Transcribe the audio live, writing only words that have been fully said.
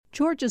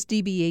Georgia's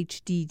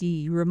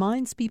DBHDD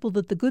reminds people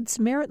that the Good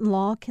Samaritan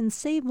Law can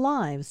save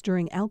lives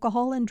during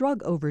alcohol and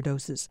drug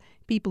overdoses.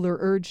 People are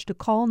urged to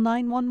call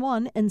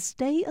 911 and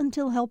stay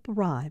until help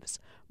arrives.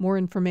 More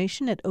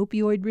information at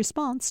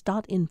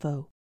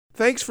opioidresponse.info.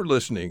 Thanks for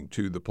listening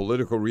to the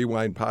Political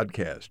Rewind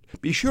podcast.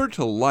 Be sure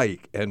to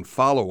like and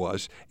follow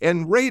us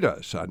and rate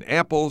us on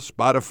Apple,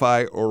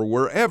 Spotify, or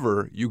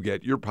wherever you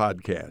get your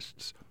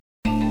podcasts.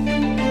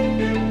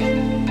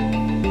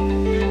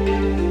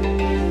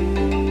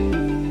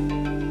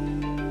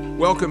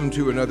 Welcome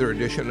to another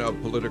edition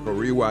of Political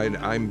Rewind.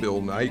 I'm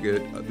Bill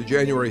Nigut. The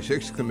January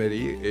 6th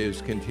committee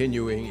is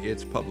continuing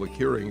its public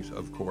hearings,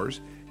 of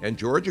course, and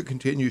Georgia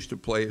continues to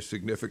play a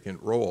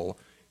significant role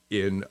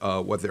in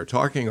what they're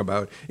talking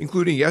about,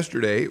 including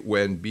yesterday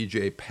when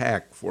B.J.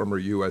 Pak, former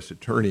U.S.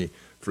 Attorney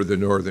for the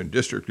Northern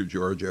District of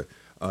Georgia,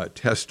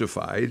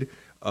 testified.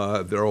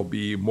 There will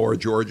be more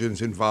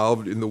Georgians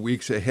involved in the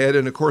weeks ahead,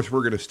 and of course we're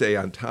going to stay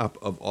on top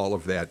of all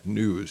of that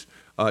news.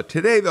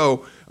 Today,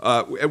 though,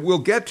 and we'll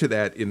get to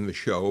that in the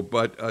show,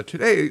 but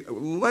today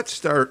let's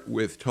start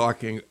with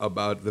talking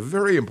about the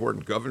very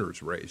important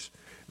governor's race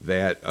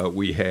that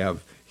we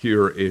have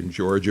here in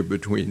Georgia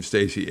between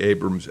Stacey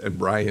Abrams and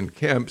Brian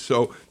Kemp.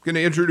 So I'm going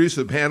to introduce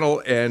the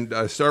panel and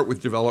start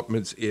with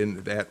developments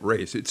in that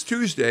race. It's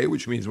Tuesday,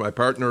 which means my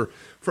partner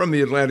from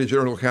the Atlanta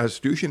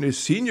Journal-Constitution is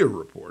senior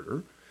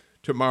reporter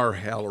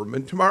Tamar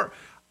Hallerman. Tamar,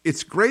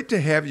 it's great to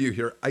have you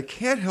here. I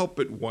can't help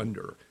but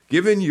wonder,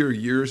 given your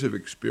years of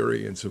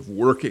experience of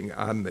working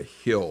on the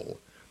Hill,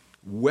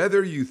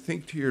 whether you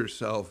think to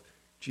yourself,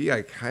 gee,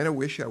 I kind of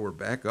wish I were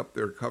back up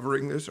there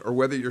covering this, or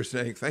whether you're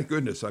saying, thank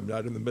goodness I'm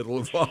not in the middle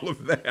of all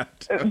of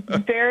that.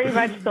 Very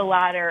much the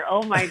latter.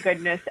 Oh, my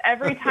goodness.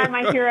 Every time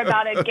I hear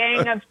about a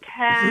gang of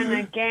 10,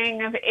 a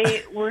gang of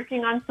 8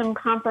 working on some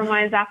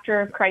compromise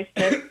after a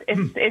crisis,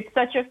 it's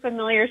such a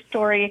familiar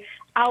story.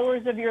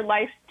 Hours of your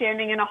life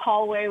standing in a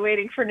hallway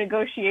waiting for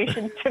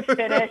negotiations to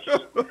finish.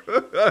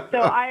 So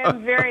I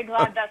am very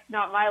glad that's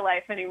not my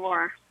life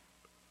anymore.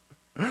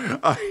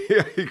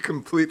 I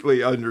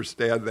completely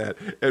understand that,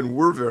 and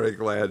we're very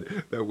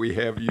glad that we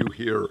have you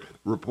here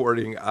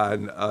reporting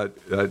on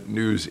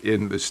news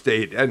in the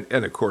state and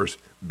of course,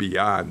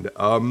 beyond.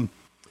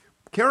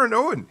 Karen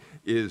Owen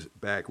is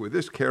back with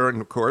us. Karen,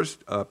 of course,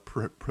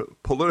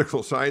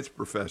 political science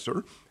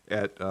professor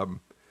at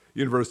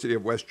University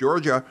of West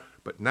Georgia,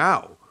 but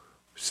now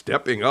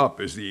stepping up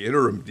as the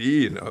interim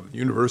dean of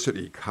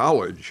University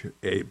College,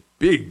 a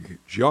big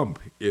jump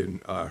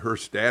in her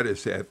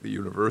status at the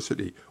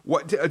university.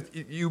 What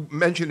you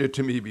mentioned it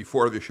to me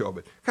before the show,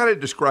 but kind of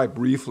describe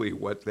briefly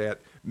what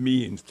that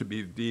means to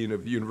be the dean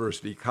of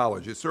University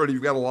College. It's sort of,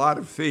 you've got a lot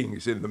of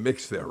things in the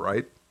mix there,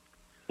 right?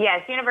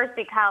 Yes,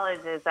 University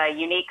College is a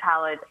unique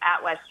college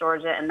at West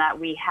Georgia in that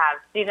we have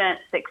student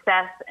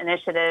success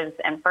initiatives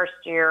and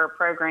first-year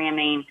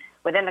programming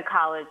within the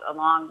college,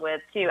 along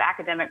with 2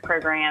 academic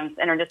programs,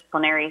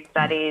 interdisciplinary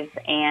studies,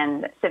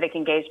 and civic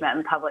engagement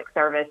and public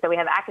service. So we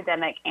have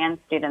academic and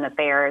student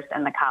affairs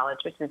in the college,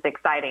 which is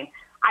exciting.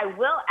 I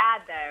will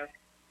add, though,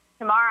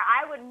 Tamar,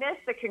 I would miss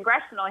the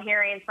congressional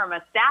hearings from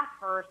a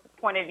staffer's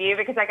point of view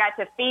because I got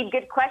to feed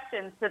good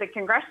questions to the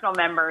congressional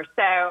members.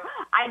 So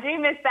I do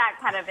miss that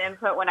kind of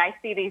input when I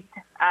see these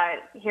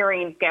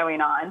hearings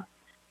going on.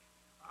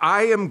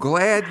 I am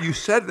glad you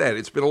said that.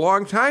 It's been a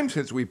long time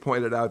since we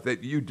pointed out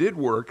that you did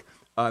work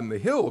on the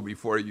Hill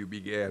before you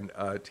began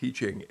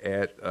teaching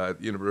at the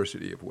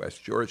University of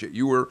West Georgia.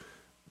 You were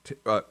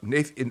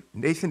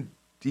Nathan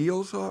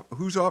Deal's office?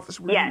 Whose office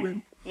were you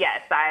in?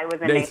 Yes, I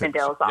was in Nathan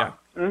Deal's office.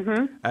 Yeah.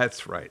 Mm-hmm.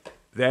 That's right.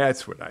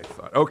 That's what I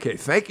thought. Okay,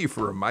 thank you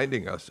for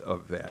reminding us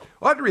of that.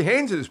 Audrey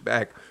Haynes is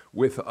back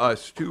with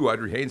us, too.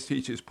 Audrey Haynes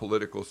teaches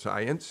political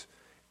science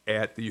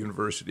at the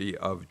University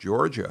of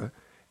Georgia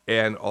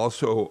and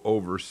also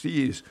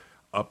oversees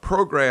a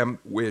program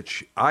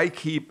which I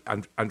keep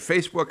on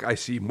Facebook. I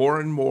see more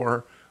and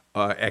more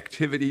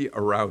activity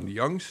around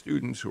young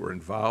students who are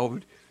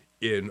involved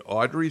in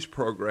Audrey's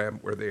program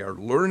where they are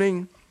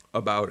learning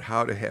about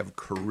how to have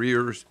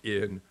careers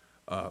in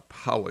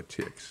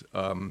politics.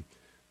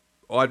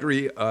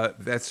 Audrey,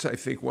 that's, I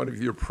think, one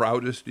of your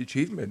proudest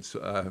achievements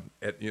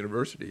at the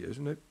university,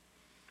 isn't it?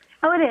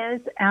 Oh, it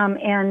is.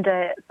 And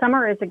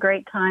summer is a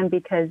great time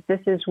because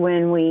this is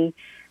when we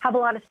have a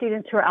lot of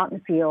students who are out in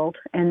the field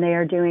and they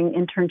are doing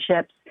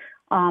internships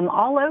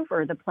all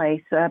over the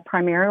place,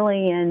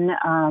 primarily in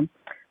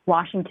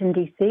Washington,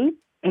 D.C.,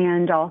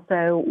 and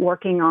also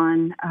working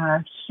on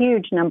a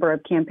huge number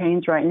of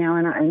campaigns right now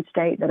in our own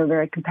state that are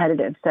very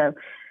competitive. So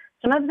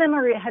some of them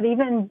have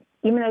even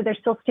though they're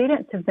still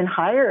students, have been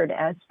hired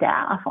as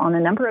staff on a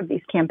number of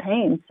these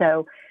campaigns.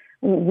 So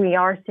we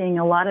are seeing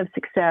a lot of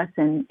success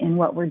in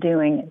what we're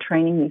doing and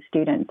training these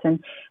students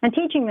and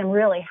teaching them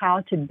really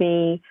how to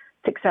be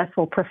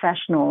successful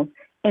professionals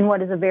in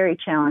what is a very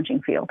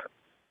challenging field.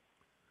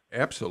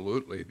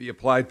 Absolutely. The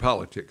Applied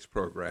Politics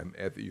program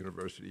at the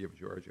University of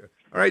Georgia.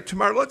 All right,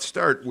 Tamar, let's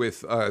start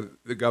with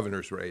the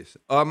governor's race.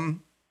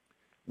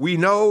 We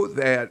know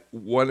that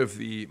one of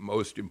the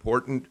most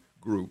important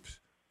groups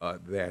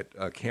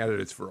that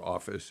candidates for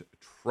office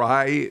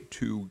try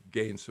to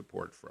gain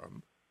support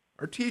from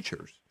are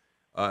teachers.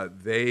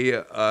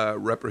 They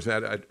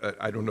represent,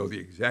 I don't know the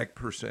exact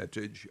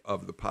percentage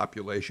of the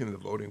population, the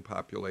voting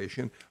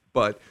population,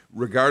 but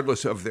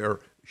regardless of their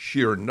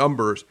sheer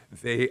numbers,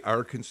 they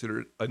are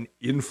considered an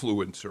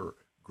influencer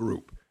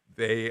group.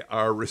 They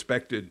are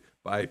respected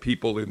by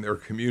people in their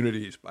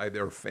communities, by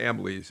their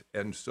families,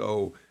 and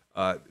so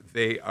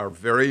they are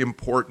very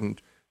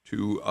important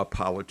to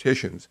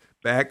politicians.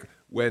 Back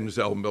when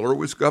Zell Miller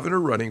was governor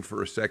running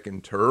for a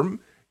second term,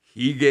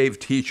 he gave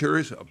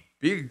teachers a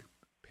big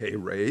pay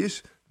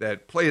raise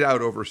that played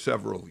out over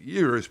several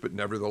years, but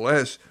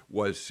nevertheless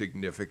was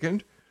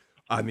significant.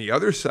 On the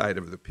other side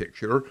of the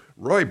picture,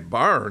 Roy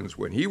Barnes,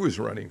 when he was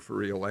running for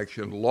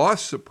re-election,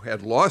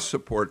 had lost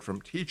support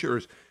from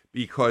teachers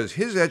because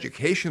his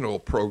educational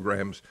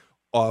programs,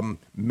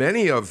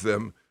 many of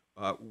them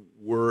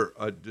were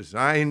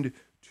designed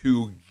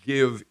to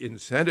give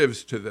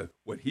incentives to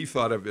what he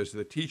thought of as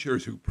the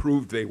teachers who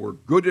proved they were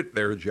good at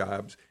their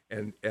jobs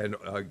and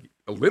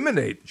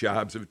eliminate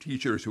jobs of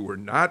teachers who were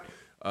not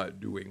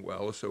doing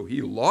well. So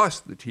he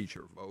lost the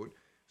teacher vote.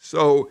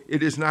 So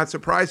it is not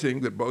surprising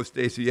that both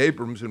Stacey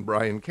Abrams and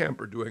Brian Kemp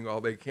are doing all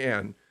they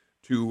can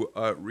to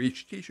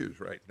reach teachers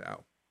right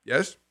now.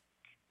 Yes?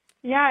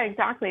 Yeah,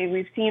 exactly.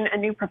 We've seen a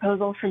new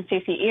proposal from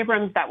Stacey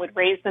Abrams that would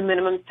raise the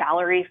minimum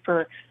salary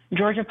for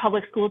Georgia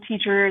public school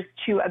teachers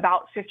to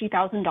about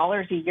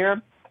 $50,000 a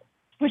year,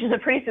 which is a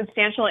pretty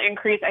substantial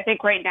increase. I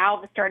think right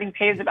now the starting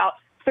pay is about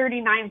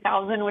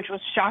 $39,000, which was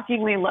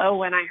shockingly low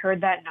when I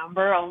heard that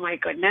number. Oh, my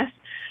goodness.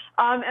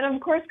 And of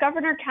course,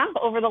 Governor Kemp,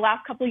 over the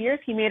last couple of years,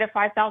 he made a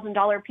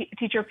 $5,000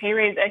 teacher pay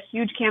raise a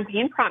huge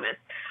campaign promise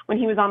when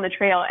he was on the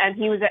trail, and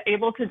he was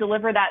able to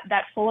deliver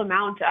that full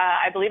amount.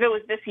 I believe it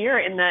was this year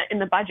in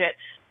the budget.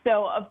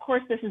 So, of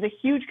course, this is a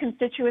huge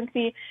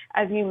constituency,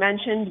 as you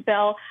mentioned,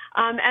 Bill,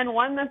 and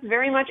one that's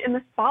very much in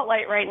the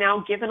spotlight right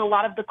now, given a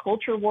lot of the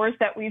culture wars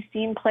that we've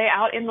seen play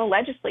out in the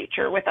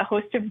legislature, with a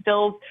host of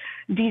bills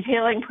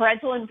detailing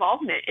parental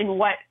involvement in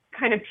what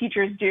kind of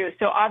teachers do.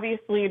 So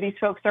obviously these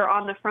folks are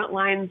on the front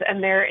lines,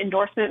 and their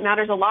endorsement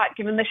matters a lot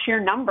given the sheer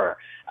number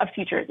of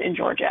teachers in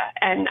Georgia.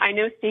 And I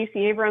know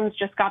Stacey Abrams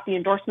just got the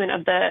endorsement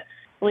of I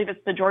believe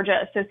it's the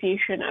Georgia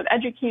Association of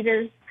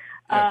Educators,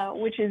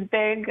 which is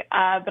big.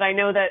 But I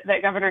know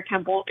that Governor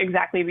Kemp won't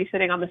exactly be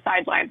sitting on the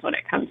sidelines when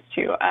it comes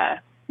to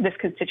this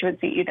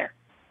constituency either.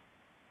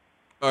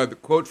 The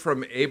quote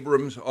from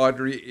Abrams,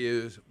 Audrey,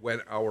 is,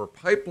 "When our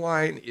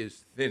pipeline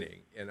is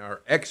thinning and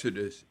our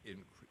exodus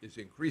is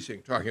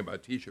increasing," talking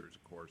about teachers,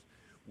 of course,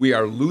 "we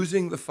are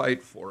losing the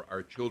fight for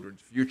our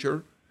children's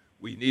future.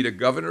 We need a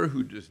governor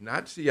who does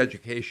not see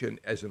education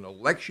as an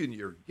election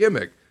year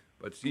gimmick,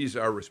 but sees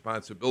our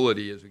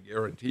responsibility as a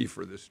guarantee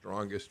for the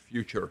strongest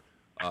future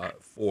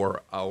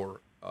for our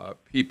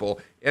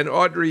people." And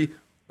Audrey,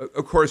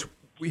 of course,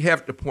 we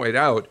have to point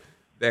out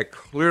that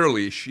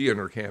clearly she and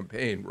her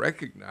campaign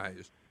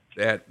recognized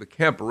that the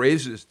Kemp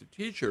raises to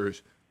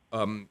teachers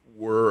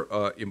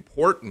were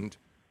important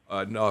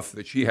enough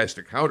that she has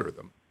to counter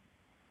them.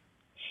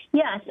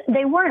 Yes,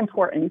 they were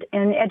important,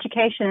 and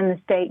education in the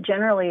state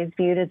generally is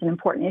viewed as an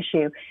important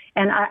issue.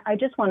 And I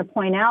just want to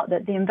point out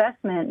that the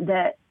investment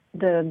that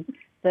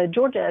the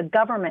Georgia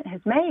government has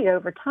made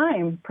over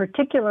time,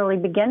 particularly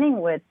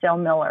beginning with Zell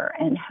Miller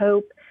and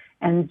Hope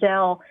and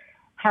Zell,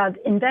 have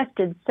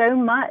invested so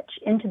much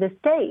into the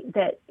state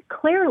that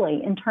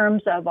clearly, in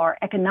terms of our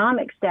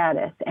economic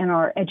status and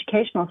our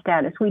educational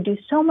status, we do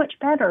so much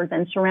better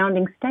than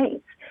surrounding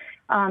states.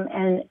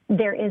 And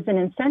there is an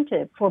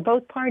incentive for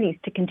both parties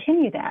to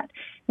continue that.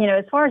 You know,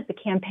 as far as the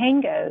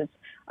campaign goes,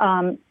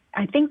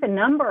 I think the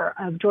number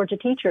of Georgia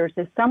teachers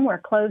is somewhere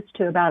close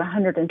to about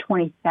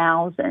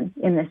 120,000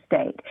 in the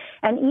state.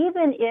 And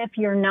even if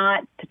you're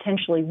not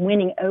potentially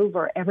winning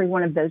over every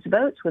one of those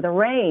votes with a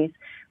raise,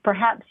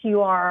 perhaps you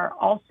are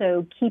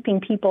also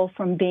keeping people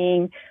from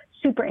being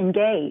super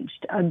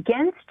engaged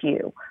against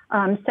you.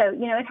 So,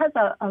 you know, it has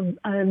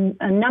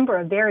a number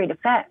of varied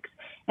effects.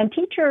 And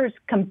teachers,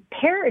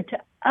 compared to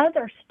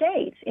other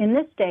states in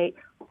this state,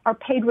 are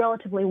paid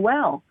relatively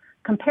well.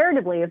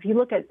 Comparatively, if you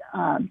look at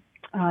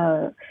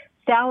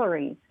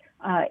salaries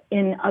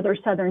in other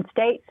southern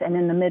states and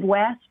in the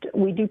Midwest,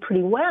 we do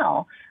pretty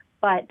well.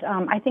 But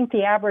I think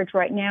the average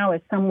right now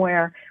is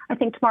somewhere, I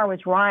think Tamar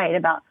was right,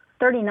 about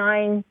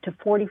 39 to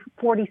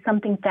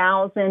 40-something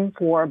thousand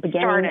for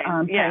beginning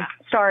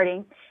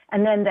starting.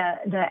 And then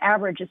the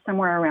average is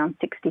somewhere around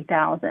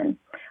 60,000.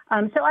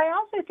 So I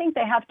also think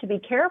they have to be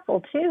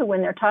careful, too,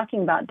 when they're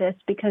talking about this,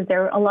 because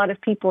there are a lot of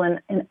people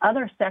in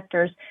other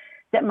sectors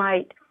that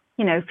might,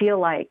 you know, feel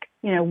like,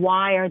 you know,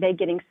 why are they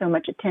getting so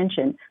much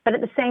attention? But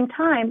at the same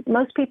time,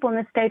 most people in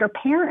the state are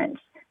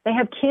parents. They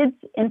have kids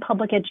in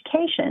public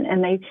education,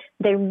 and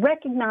they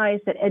recognize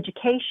that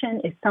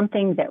education is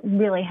something that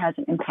really has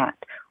an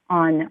impact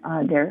on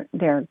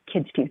their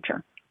kids'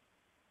 future.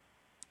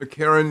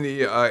 Karen,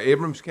 the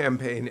Abrams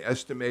campaign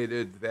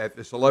estimated that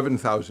this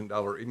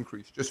 $11,000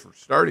 increase just for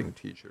starting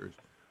teachers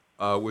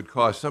would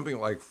cost something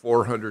like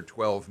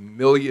 $412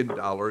 million.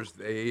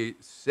 They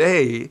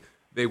say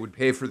they would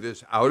pay for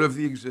this out of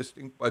the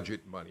existing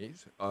budget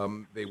monies.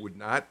 They would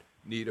not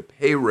need a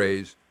pay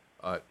raise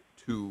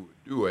to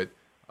do it.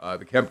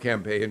 The Kemp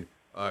campaign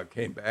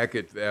came back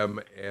at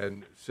them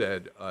and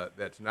said,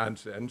 that's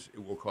nonsense.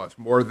 It will cost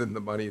more than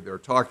the money they're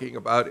talking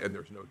about, and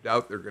there's no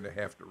doubt they're going to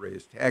have to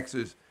raise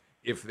taxes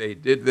if they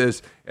did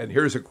this. And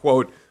here's a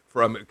quote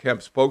from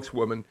Kemp's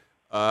spokeswoman,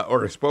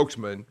 or a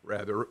spokesman,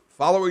 rather.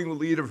 Following the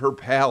lead of her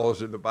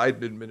pals in the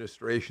Biden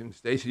administration,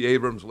 Stacey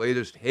Abrams'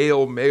 latest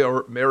Hail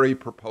Mary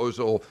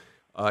proposal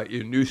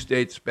in new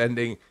state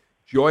spending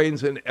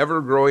joins an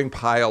ever-growing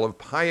pile of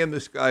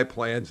pie-in-the-sky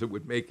plans that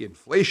would make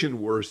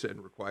inflation worse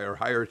and require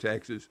higher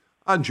taxes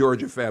on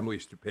Georgia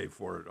families to pay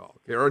for it all.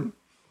 Karen?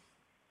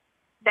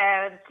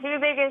 The two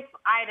biggest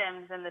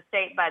items in the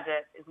state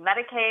budget is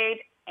Medicaid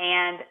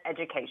and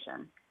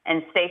education.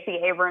 And Stacey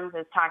Abrams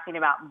is talking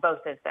about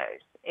both of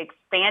those,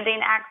 expanding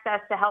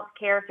access to health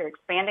care through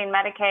expanding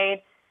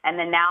Medicaid, and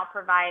then now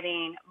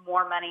providing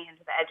more money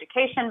into the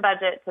education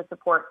budget to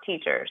support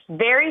teachers.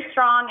 Very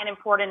strong and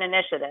important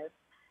initiatives,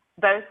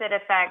 both that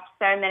affect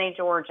so many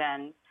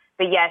Georgians.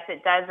 But yes,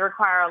 it does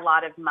require a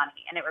lot of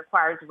money, and it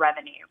requires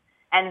revenue.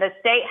 And the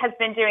state has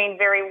been doing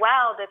very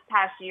well this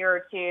past year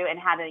or two and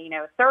had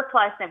a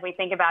surplus, if we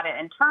think about it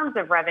in terms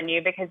of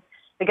revenue, because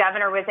the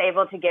governor was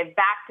able to give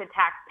back to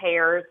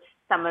taxpayers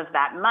some of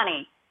that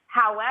money.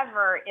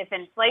 However, if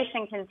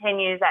inflation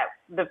continues at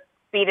the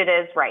speed it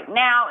is right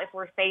now, if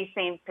we're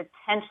facing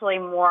potentially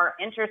more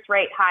interest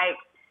rate hikes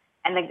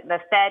and the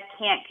Fed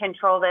can't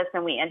control this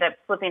and we end up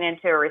slipping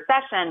into a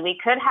recession, we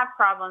could have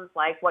problems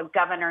like what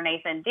Governor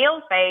Nathan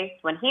Deal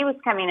faced when he was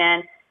coming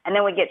in, and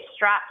then we get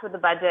strapped with the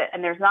budget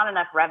and there's not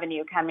enough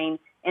revenue coming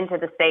into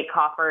the state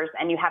coffers,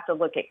 and you have to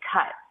look at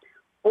cuts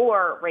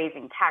or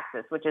raising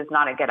taxes, which is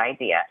not a good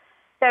idea.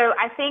 So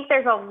I think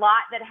there's a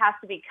lot that has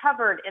to be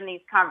covered in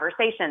these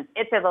conversations.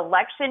 It's an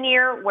election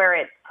year where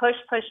it's push,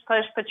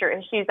 put your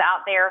issues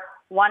out there,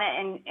 want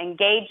to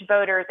engage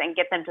voters and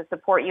get them to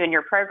support you in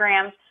your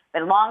programs.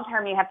 But long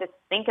term, you have to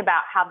think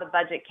about how the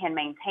budget can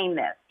maintain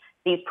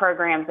these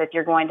programs if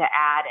you're going to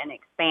add and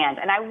expand.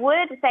 And I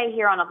would say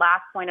here on a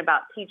last point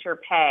about teacher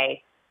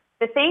pay,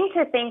 the thing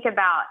to think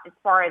about as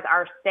far as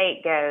our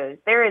state goes,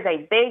 there is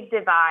a big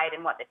divide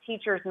in what the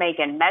teachers make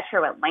in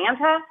Metro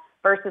Atlanta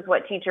versus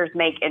what teachers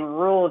make in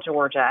rural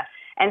Georgia.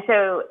 And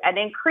so an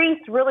increase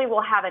really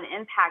will have an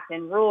impact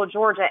in rural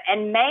Georgia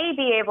and may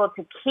be able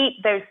to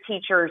keep those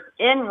teachers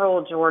in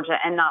rural Georgia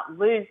and not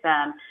lose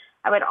them.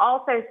 I would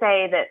also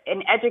say that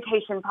in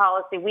education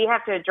policy, we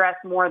have to address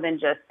more than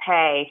just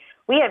pay.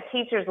 We have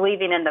teachers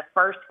leaving in the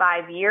first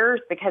 5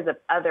 years because of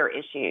other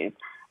issues.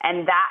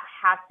 And that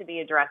has to be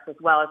addressed as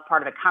well as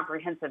part of a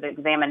comprehensive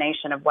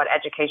examination of what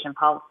education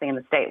policy in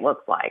the state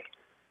looks like.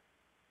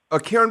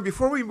 Karen,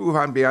 before we move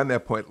on beyond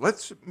that point,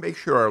 let's make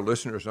sure our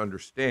listeners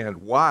understand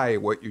why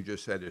what you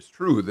just said is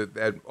true,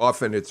 that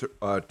often it's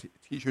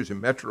teachers in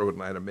Metro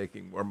Atlanta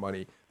making more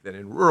money than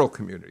in rural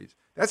communities.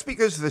 That's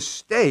because the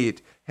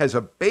state has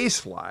a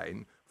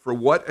baseline for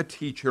what a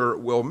teacher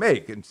will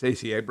make. And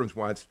Stacey Abrams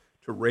wants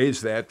to raise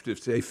that to,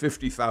 say,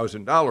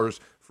 $50,000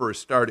 for a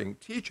starting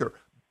teacher.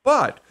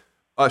 But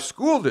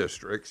school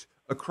districts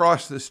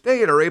across the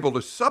state are able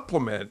to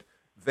supplement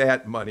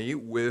that money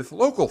with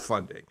local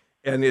funding.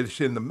 And it's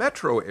in the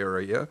metro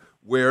area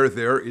where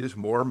there is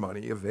more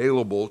money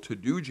available to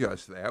do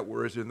just that,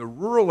 whereas in the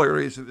rural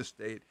areas of the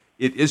state,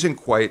 it isn't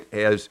quite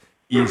as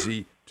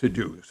easy to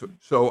do.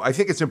 So I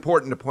think it's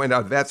important to point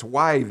out that's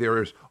why there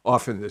is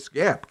often this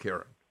gap,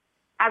 Karen.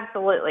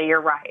 Absolutely,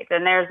 you're right.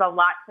 And there's a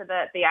lot to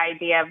the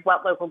idea of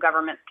what local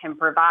governments can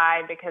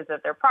provide because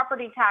of their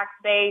property tax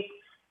base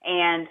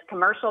and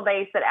commercial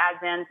base that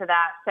adds into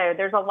that. So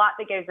there's a lot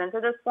that goes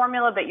into this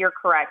formula, but you're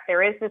correct.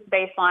 There is this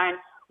baseline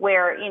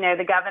where,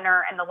 the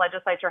governor and the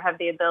legislature have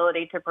the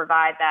ability to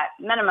provide that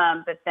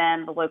minimum, but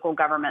then the local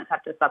governments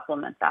have to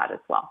supplement that as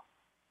well.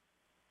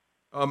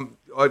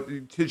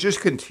 To just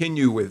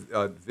continue with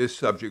this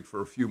subject for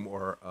a few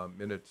more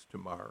minutes,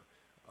 Tamar,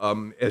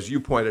 as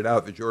you pointed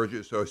out, the Georgia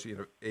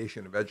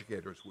Association of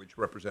Educators, which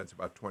represents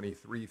about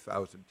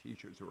 23,000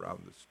 teachers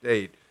around the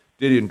state,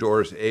 did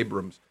endorse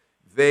Abrams.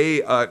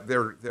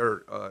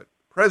 Their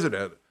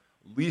president,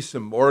 Lisa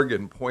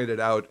Morgan, pointed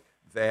out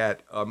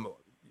that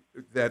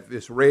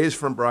this raise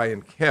from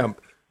Brian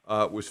Kemp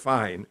was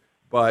fine,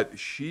 but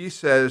she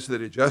says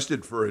that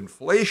adjusted for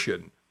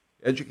inflation,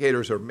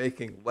 educators are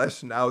making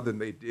less now than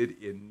they did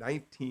in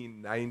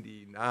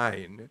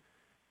 1999.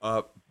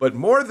 But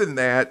more than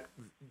that,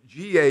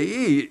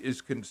 GAE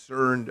is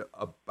concerned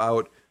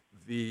about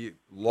the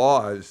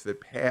laws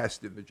that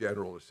passed in the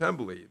General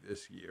Assembly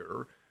this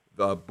year,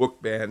 the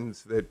book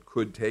bans that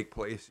could take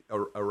place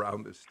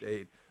around the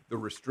state, the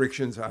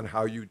restrictions on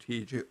how you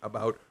teach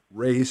about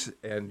race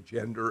and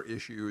gender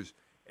issues.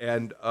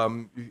 And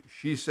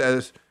she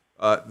says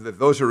that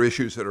those are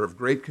issues that are of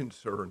great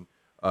concern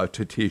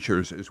to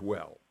teachers as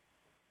well.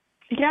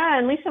 Yeah,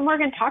 and Lisa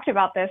Morgan talked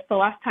about this the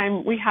last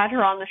time we had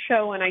her on the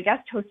show, and I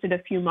guest hosted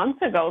a few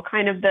months ago,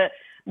 kind of the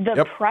the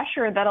Yep.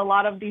 pressure that a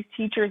lot of these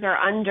teachers are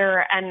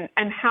under, and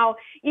how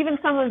even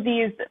some of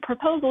these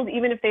proposals,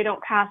 even if they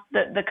don't pass,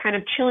 the kind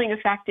of chilling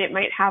effect it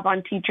might have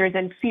on teachers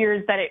and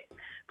fears that it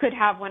could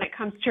have when it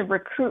comes to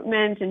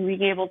recruitment and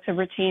being able to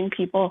retain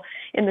people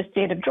in the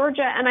state of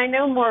Georgia. And I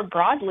know more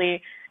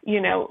broadly,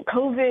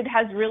 COVID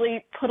has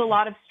really put a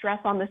lot of stress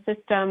on the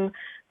system.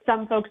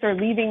 Some folks are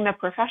leaving the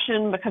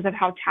profession because of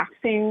how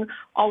taxing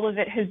all of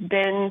it has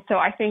been. So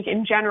I think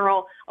in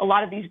general, a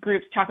lot of these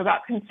groups talk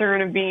about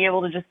concern of being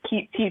able to just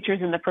keep teachers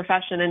in the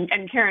profession.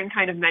 And Karen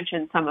kind of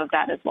mentioned some of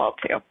that as well,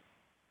 too.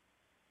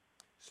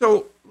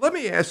 So let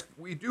me ask,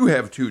 we do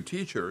have two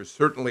teachers,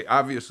 certainly,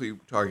 obviously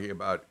talking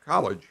about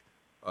college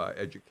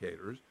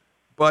educators,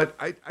 but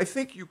I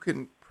think you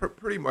can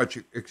pretty much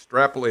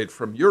extrapolate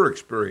from your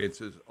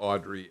experiences,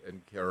 Audrey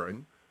and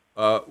Karen,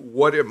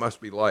 what it must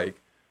be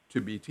like to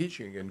be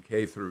teaching in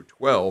K through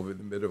 12 in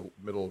the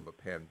middle of a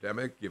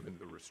pandemic, given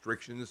the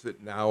restrictions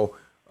that now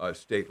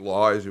state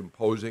law is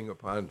imposing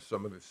upon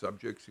some of the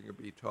subjects that can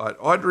be taught.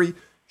 Audrey,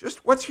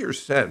 just what's your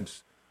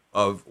sense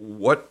of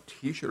what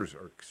teachers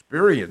are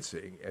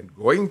experiencing and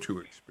going to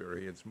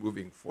experience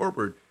moving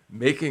forward,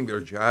 making their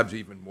jobs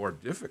even more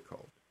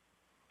difficult?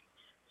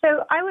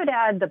 So I would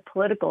add the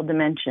political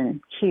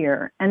dimension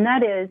here, and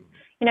that is,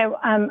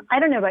 I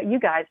don't know about you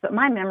guys, but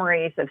my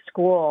memories of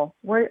school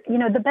were,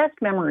 the best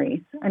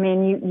memories. I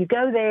mean, you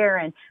go there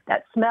and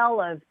that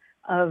smell of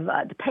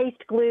the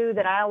paste glue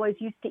that I always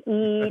used to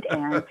eat,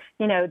 and,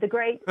 the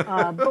great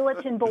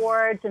bulletin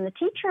boards and the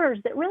teachers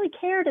that really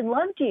cared and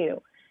loved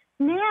you.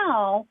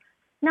 Now,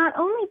 not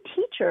only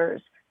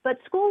teachers, but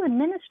school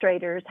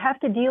administrators have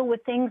to deal with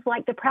things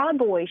like the Proud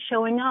Boys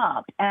showing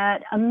up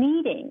at a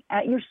meeting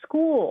at your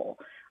school,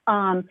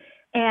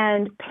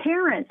 and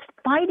parents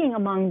fighting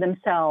among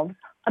themselves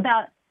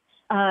about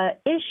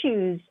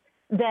issues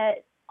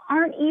that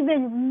aren't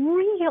even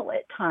real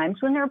at times,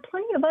 when there are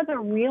plenty of other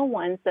real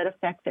ones that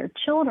affect their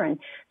children.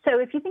 So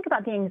if you think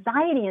about the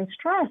anxiety and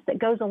stress that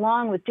goes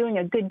along with doing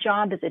a good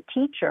job as a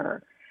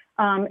teacher,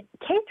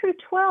 K through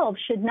 12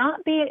 should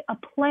not be a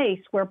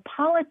place where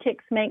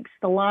politics makes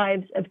the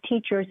lives of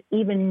teachers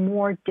even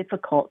more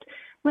difficult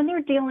when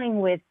they're dealing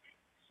with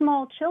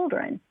small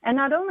children. And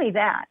not only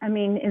that, I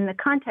mean, in the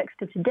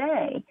context of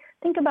today,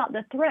 think about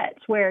the threats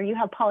where you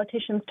have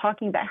politicians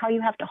talking about how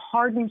you have to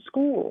harden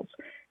schools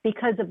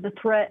because of the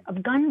threat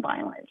of gun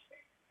violence.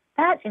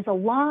 That is a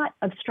lot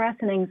of stress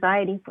and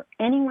anxiety for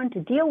anyone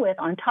to deal with,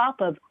 on top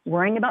of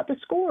worrying about the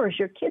scores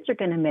your kids are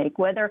going to make,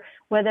 whether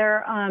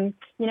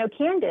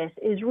Candace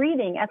is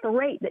reading at the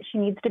rate that she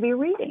needs to be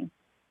reading.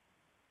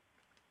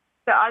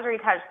 So Audrey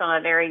touched on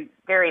a very,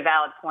 very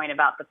valid point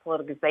about the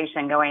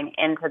politicization going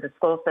into the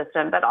school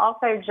system, but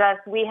also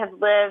just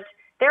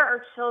there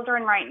are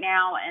children right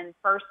now in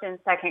first and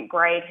second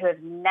grade who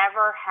have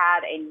never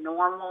had a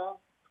normal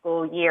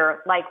school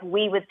year like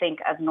we would think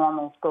of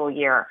normal school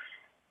year.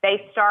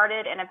 They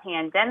started in a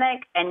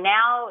pandemic, and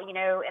now,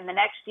 in the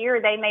next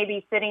year, they may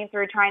be sitting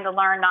through trying to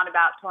learn not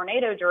about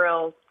tornado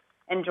drills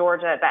in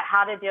Georgia, but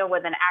how to deal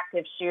with an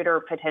active shooter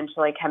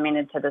potentially coming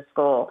into the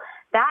school.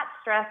 That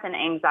stress and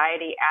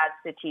anxiety adds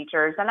to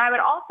teachers. And I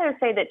would also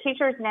say that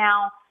teachers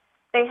now,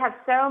 they have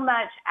so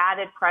much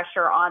added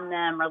pressure on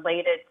them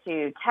related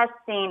to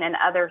testing and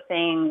other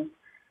things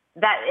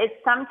that it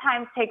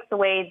sometimes takes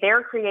away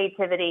their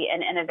creativity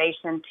and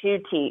innovation to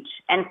teach.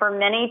 And for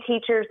many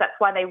teachers, that's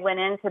why they went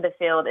into the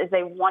field, is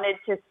they wanted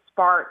to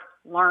spark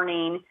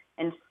learning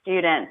in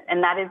students.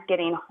 And that is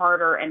getting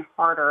harder and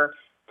harder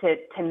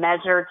to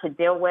measure, to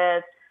deal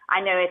with.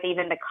 I know at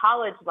even the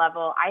college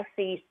level, I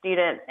see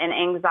students and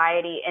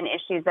anxiety and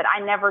issues that I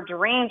never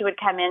dreamed would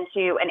come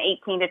into an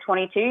 18 to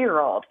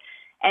 22-year-old.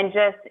 And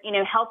just,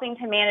 helping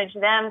to manage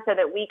them so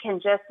that we can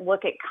just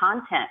look at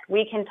content.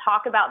 We can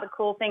talk about the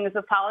cool things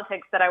of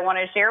politics that I want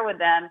to share with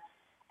them,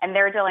 and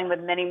they're dealing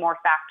with many more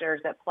factors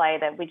at play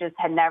that we just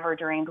had never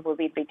dreamed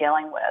we'd be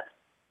dealing with.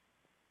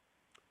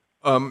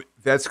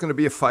 That's going to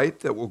be a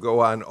fight that will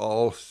go on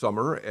all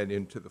summer and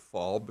into the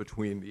fall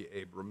between the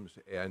Abrams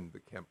and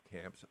the Kemp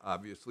camps.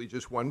 Obviously,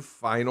 just one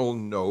final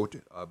note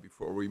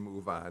before we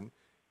move on.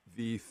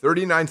 The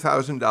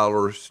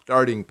 $39,000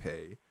 starting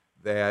pay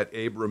that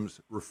Abrams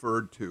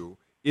referred to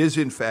is,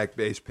 in fact,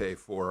 base pay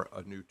for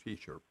a new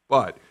teacher.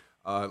 But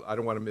I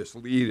don't want to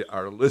mislead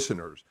our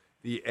listeners.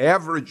 The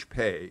average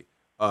pay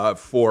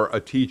for a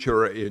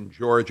teacher in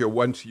Georgia,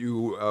 once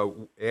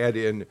you add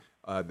in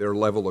their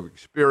level of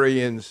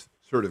experience,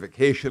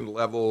 certification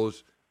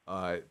levels,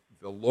 the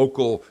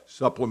local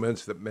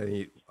supplements that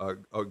many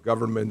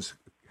governments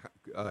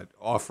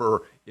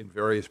offer in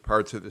various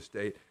parts of the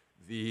state,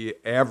 the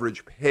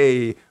average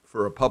pay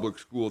for a public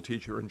school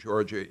teacher in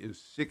Georgia is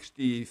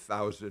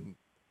 $60,000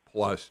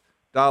 plus.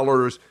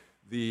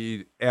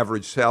 The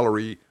average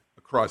salary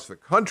across the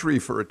country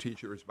for a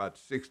teacher is about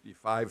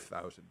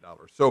 $65,000.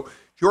 So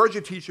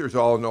Georgia teachers,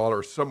 all in all,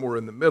 are somewhere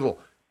in the middle.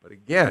 But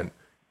again,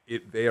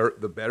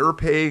 the better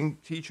paying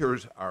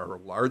teachers are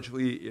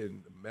largely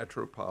in the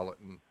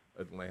metropolitan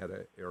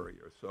Atlanta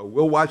area. So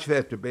we'll watch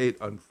that debate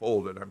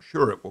unfold, and I'm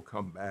sure it will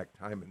come back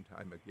time and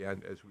time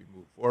again as we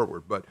move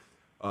forward. But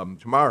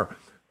tomorrow.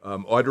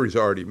 Audrey's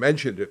already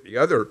mentioned it. The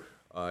other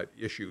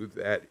issue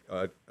that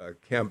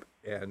Kemp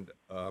and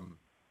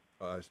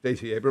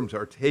Stacey Abrams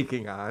are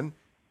taking on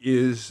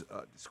is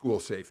school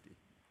safety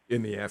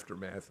in the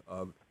aftermath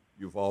of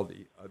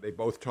Uvalde. They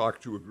both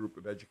talked to a group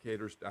of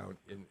educators down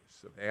in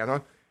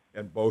Savannah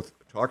and both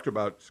talked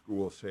about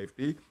school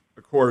safety.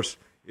 Of course,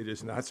 it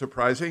is not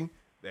surprising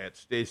that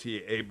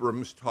Stacey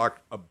Abrams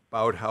talked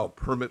about how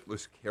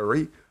permitless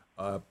carry,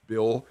 a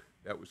bill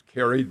that was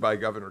carried by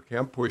Governor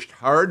Kemp, pushed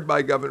hard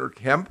by Governor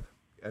Kemp,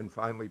 and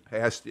finally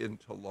passed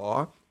into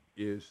law,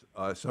 is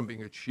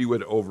something that she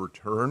would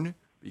overturn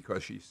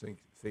because she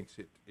thinks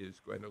it is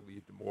going to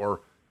lead to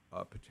more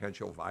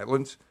potential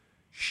violence.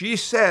 She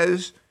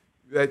says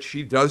that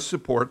she does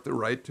support the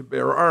right to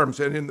bear arms.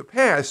 And in the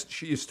past,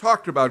 she has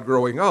talked about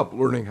growing up,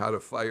 learning how to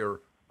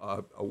fire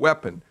a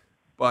weapon.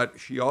 But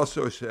she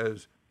also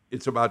says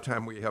it's about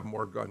time we have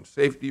more gun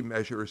safety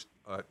measures.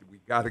 We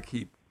got to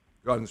keep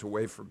guns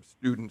away from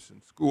students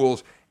and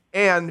schools.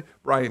 And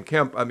Brian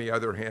Kemp, on the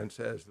other hand,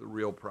 says the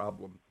real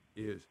problem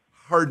is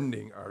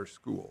hardening our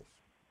schools.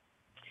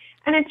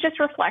 And it's just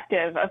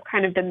reflective of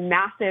kind of the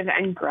massive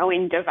and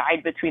growing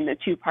divide between the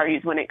two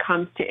parties when it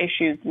comes to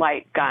issues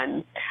like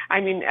guns. I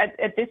mean,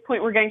 at this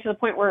point, we're getting to the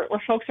point where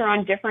folks are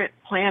on different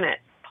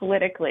planets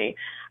politically.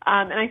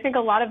 And I think a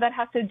lot of that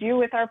has to do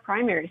with our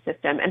primary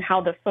system and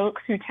how the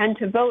folks who tend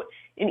to vote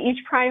in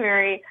each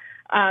primary,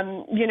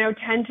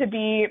 tend to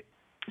be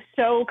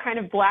so kind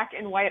of black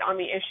and white on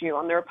the issue.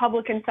 On the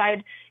Republican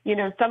side,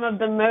 some of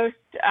the most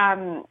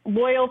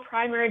loyal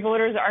primary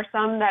voters are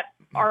some that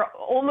are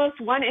almost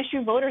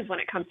one-issue voters when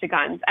it comes to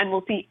guns, and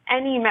will see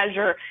any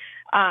measure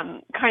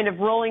kind of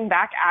rolling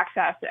back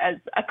access as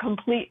a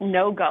complete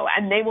no-go,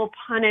 and they will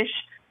punish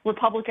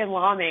Republican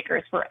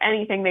lawmakers for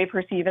anything they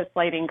perceive as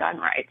slighting gun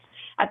rights.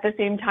 At the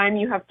same time,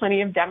 you have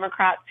plenty of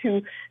Democrats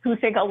who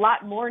think a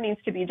lot more needs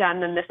to be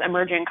done than this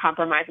emerging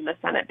compromise in the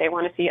Senate. They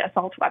want to see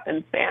assault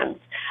weapons bans.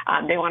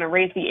 They want to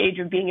raise the age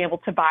of being able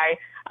to buy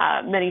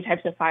many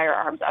types of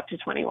firearms up to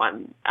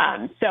 21.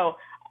 So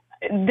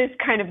this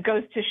kind of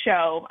goes to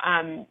show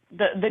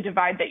the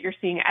divide that you're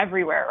seeing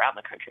everywhere around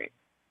the country.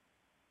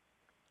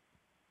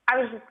 I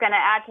was just going to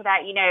add to that,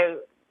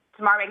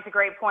 Tamar makes a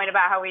great point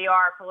about how we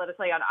are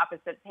politically on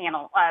opposite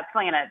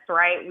planets,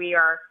 right? We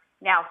are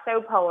now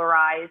so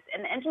polarized.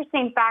 And the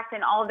interesting fact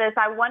in all of this,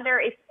 I wonder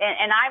if,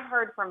 and I've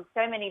heard from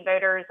so many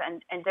voters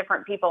and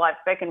different people I've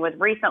spoken with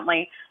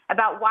recently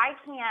about why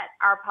can't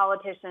our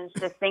politicians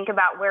just think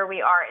about where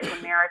we are as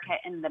America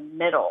in the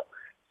middle?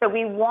 So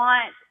we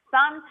want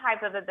some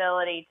type of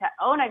ability to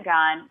own a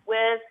gun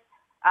with,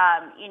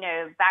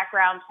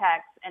 background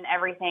checks and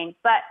everything.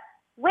 But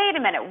wait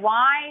a minute,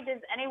 why does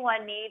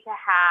anyone need to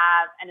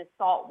have an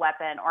assault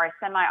weapon or a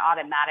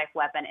semi-automatic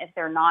weapon if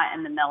they're not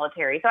in the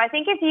military? So I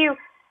think if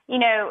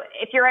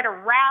you're at a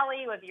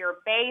rally with your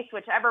base,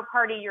 whichever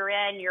party you're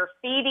in, you're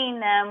feeding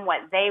them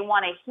what they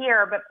want to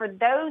hear. But for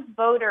those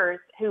voters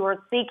who are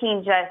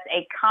seeking just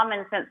a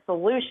common sense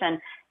solution,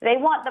 they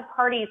want the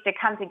parties to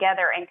come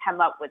together and come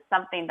up with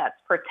something that's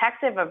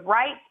protective of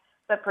rights,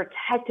 but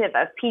protective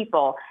of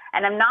people.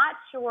 And I'm not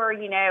sure,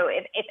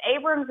 if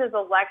Abrams is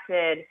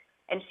elected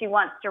and she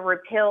wants to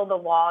repeal the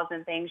laws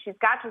and things, she's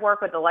got to work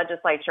with the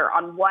legislature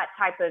on what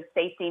type of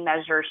safety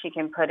measures she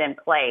can put in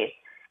place.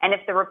 And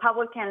if the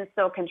Republicans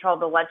still control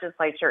the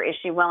legislature, is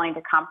she willing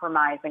to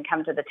compromise and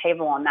come to the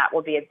table on that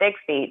will be a big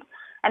feat.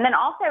 And then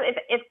also,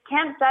 if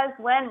Kemp does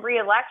win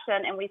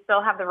re-election and we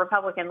still have the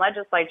Republican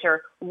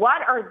legislature,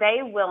 what are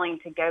they willing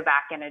to go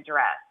back and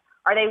address?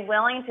 Are they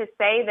willing to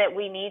say that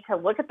we need to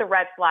look at the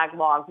red flag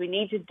laws, we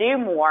need to do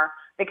more,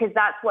 because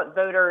that's what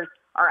voters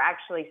are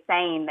actually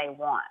saying they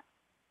want?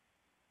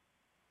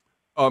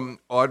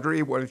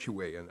 Audrey, why don't you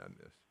weigh in on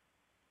this?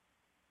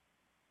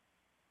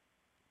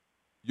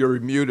 You're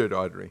muted,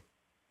 Audrey.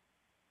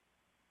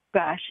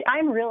 Gosh,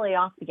 I'm really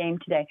off the game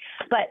today.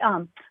 But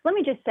let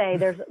me just say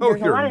there's you're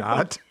a lot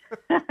not. of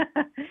things.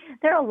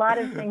 There are a lot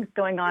of things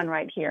going on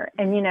right here.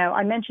 And,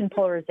 I mentioned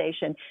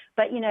polarization.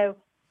 But,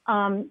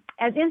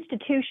 as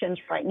institutions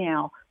right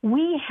now,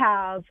 we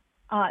have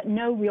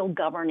no real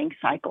governing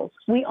cycles.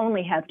 We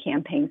only have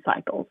campaign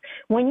cycles.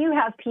 When you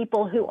have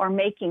people who are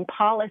making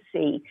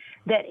policy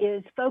that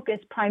is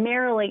focused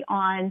primarily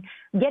on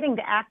getting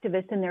the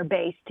activists in their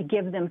base to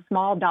give them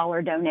small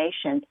dollar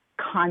donations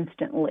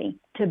constantly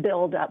to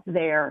build up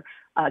their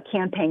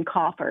campaign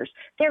coffers,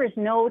 there is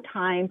no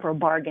time for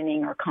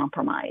bargaining or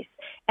compromise.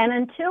 And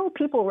until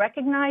people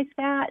recognize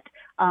that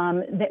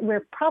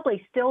we're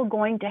probably still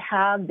going to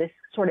have this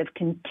sort of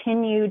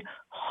continued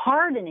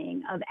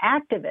hardening of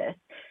activists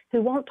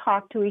who won't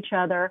talk to each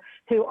other,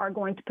 who are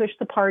going to push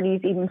the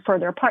parties even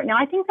further apart. Now,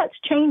 I think that's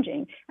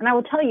changing. And I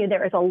will tell you,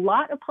 there is a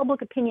lot of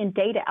public opinion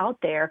data out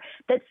there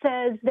that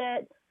says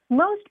that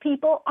most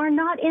people are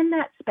not in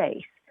that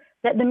space,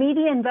 that the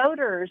median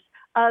voters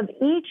of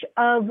each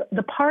of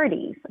the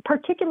parties,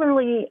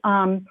 particularly,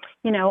 I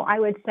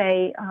would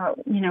say,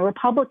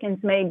 Republicans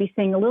may be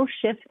seeing a little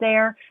shift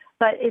there,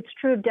 but it's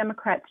true of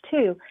Democrats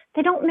too.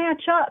 They don't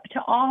match up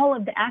to all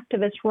of the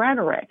activist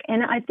rhetoric.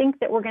 And I think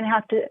that we're going to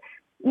have to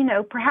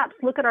perhaps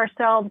look at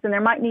ourselves, and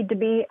there might need to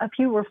be a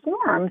few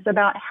reforms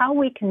about how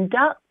we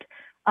conduct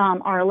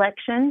our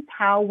elections,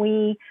 how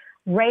we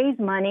raise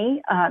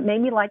money.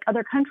 Maybe like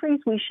other countries,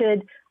 we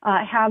should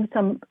have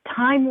some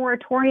time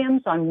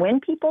moratoriums on when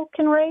people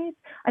can raise.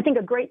 I think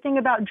a great thing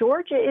about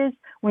Georgia is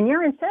when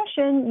you're in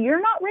session, you're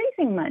not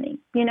raising money.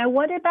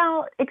 What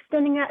about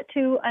extending that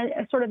to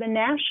a sort of a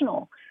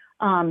national,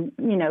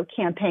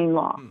 campaign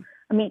law?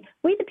 I mean,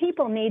 we the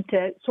people need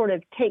to sort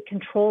of take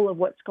control of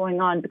what's going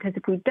on, because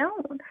if we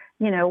don't,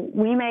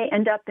 we may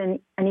end up in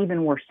an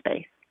even worse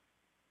space.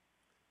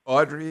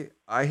 Audrey,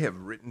 I have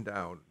written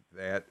down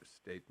that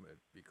statement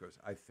because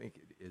I think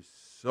it is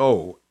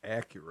so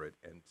accurate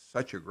and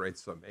such a great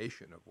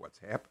summation of what's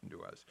happened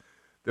to us.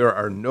 There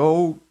are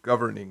no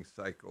governing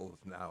cycles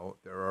now.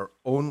 There are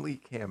only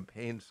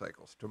campaign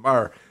cycles.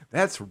 Tamar,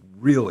 that's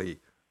really,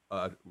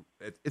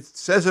 it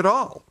says it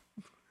all.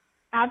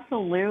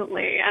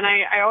 Absolutely. And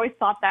I always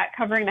thought that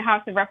covering the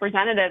House of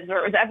Representatives, where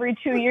it was every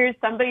 2 years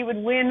somebody would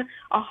win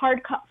a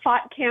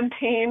hard-fought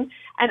campaign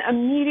and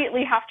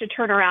immediately have to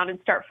turn around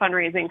and start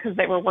fundraising because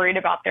they were worried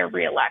about their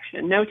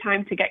reelection. No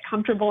time to get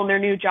comfortable in their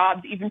new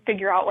jobs, even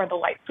figure out where the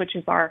light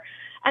switches are.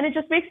 And it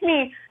just makes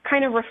me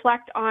kind of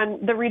reflect on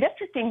the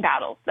redistricting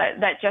battles that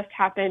just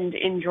happened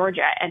in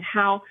Georgia, and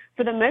how,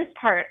 for the most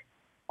part,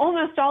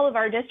 almost all of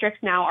our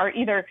districts now are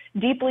either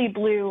deeply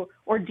blue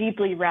or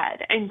deeply red.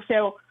 And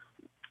so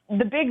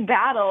the big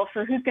battle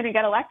for who's going to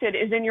get elected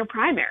is in your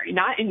primary,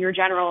 not in your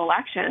general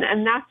election.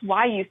 And that's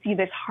why you see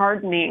this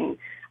hardening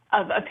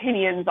of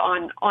opinions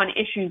on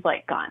issues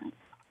like guns.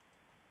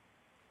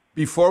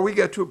 Before we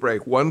get to a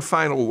break, one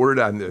final word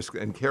on this.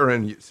 And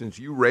Karen, since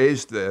you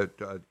raised the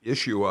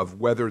issue of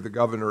whether the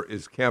governor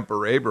is Kemp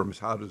or Abrams,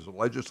 how does the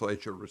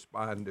legislature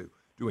respond to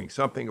doing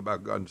something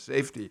about gun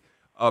safety?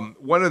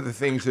 One of the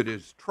things that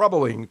is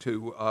troubling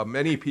to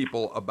many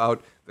people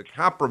about the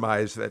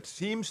compromise that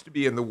seems to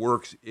be in the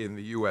works in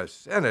the U.S.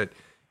 Senate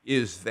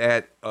is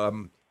that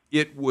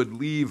it would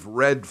leave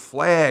red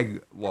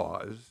flag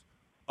laws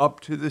up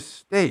to the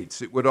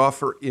states. It would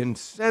offer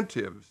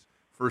incentives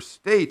for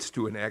states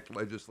to enact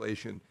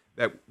legislation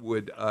that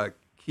would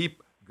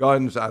keep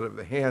guns out of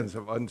the hands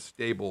of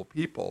unstable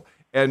people.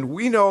 And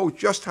we know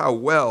just how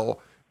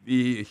well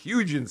the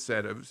huge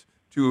incentives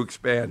to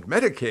expand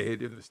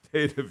Medicaid in the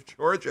state of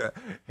Georgia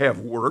have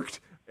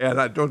worked,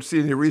 and I don't see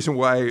any reason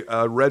why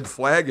red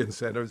flag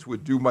incentives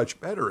would do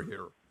much better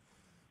here.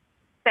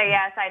 So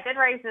yes, I did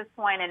raise this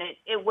point, and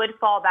it would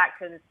fall back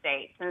to the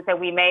states. And so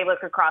we may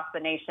look across the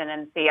nation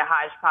and see a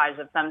hodgepodge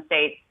of some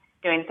states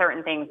doing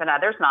certain things and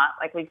others not,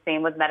 like we've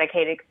seen with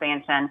Medicaid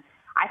expansion.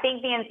 I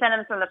think the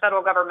incentives from the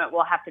federal government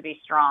will have to be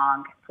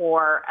strong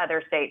for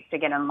other states to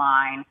get in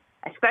line,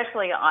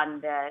 especially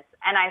on this.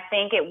 And I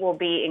think it will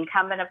be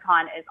incumbent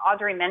upon, as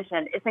Audrey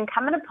mentioned, it's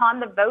incumbent upon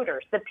the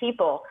voters, the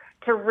people,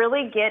 to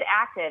really get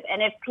active.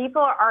 And if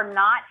people are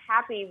not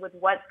happy with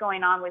what's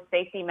going on with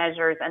safety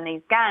measures and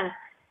these guns,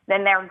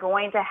 then they're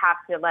going to have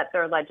to let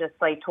their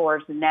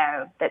legislators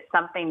know that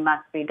something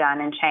must be done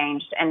and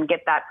changed, and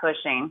get that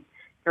pushing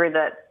through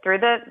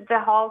the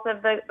halls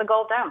of the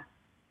Gold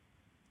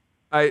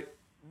Dome.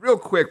 Real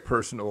quick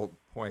personal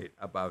point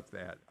about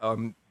that.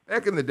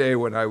 Back in the day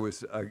when I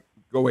was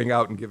going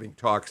out and giving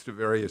talks to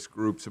various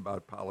groups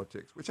about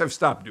politics, which I've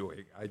stopped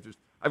doing.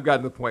 I've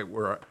gotten to the point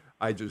where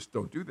I just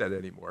don't do that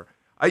anymore.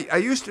 I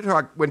used to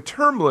talk when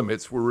term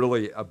limits were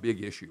really a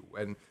big issue,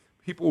 when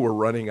people were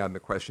running on the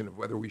question of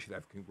whether we should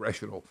have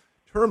congressional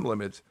term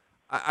limits.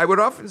 I would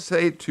often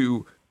say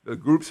to the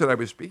groups that I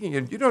was speaking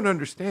in, you don't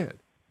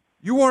understand.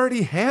 You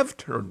already have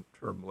term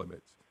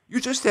limits. You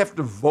just have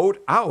to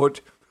vote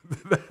out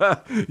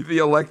the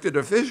elected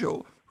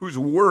official whose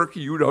work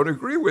you don't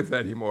agree with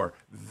anymore.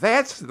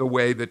 That's the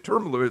way the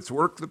term limits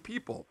work the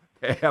people.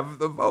 Have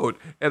the vote.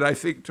 And I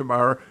think,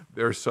 Tamar,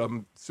 there's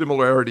some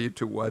similarity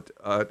to what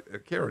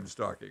Karen's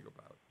talking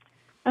about.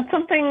 That's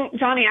something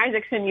Johnny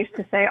Isakson used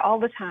to say all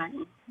the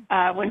time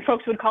when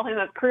folks would call him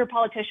a career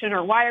politician,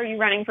 or why are you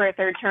running for a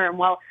third term?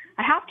 Well,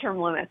 I have term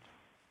limits.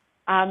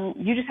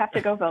 You just have to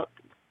go vote.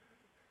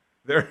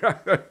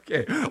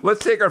 Okay,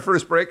 let's take our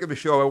first break of the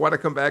show. I want to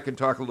come back and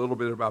talk a little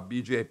bit about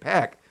B.J.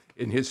 Pak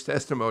in his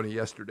testimony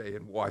yesterday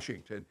in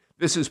Washington.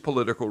 This is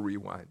Political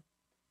Rewind.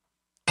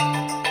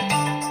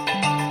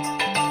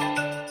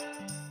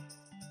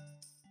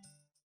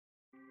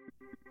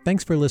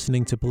 Thanks for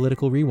listening to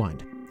Political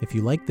Rewind. If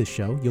you like this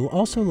show, you'll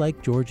also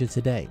like Georgia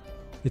Today.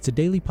 It's a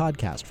daily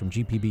podcast from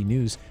GPB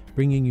News,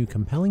 bringing you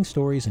compelling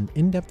stories and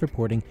in-depth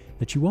reporting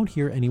that you won't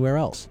hear anywhere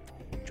else.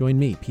 Join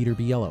me, Peter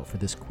Biello, for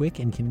this quick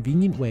and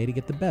convenient way to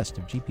get the best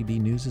of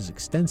GPB News'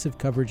 extensive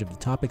coverage of the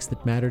topics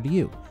that matter to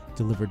you,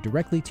 delivered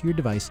directly to your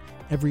device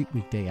every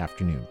weekday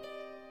afternoon.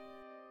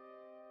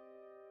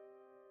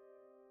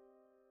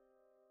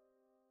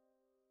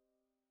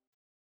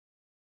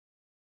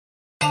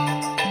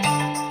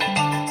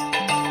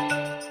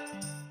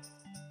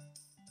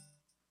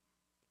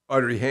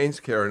 Audrey Haynes,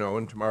 Karen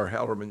Owen, Tamar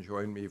Hallerman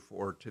joined me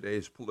for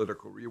today's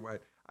Political Rewind.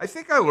 I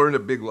think I learned a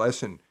big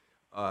lesson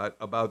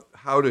about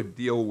how to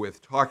deal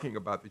with talking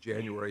about the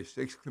January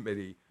 6th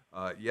committee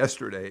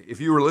yesterday.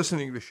 If you were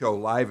listening to the show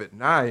live at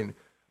 9,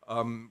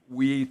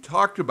 we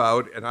talked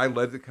about, and I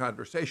led the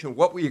conversation,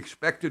 what we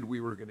expected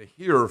we were going to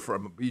hear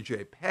from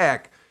B.J.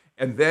 Pak,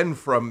 and then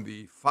from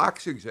the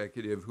Fox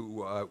executive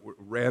who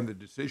ran the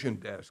decision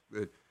desk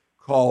that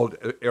called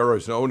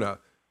Arizona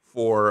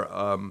for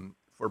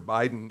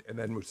Biden and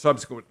then was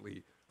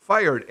subsequently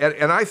fired.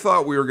 And I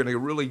thought we were going to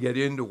really get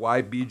into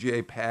why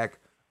B.J. Pak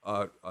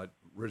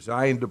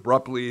resigned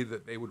abruptly,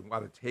 that they would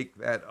want to take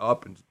that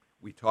up, and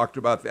we talked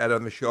about that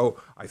on the show.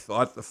 I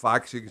thought the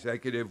Fox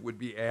executive would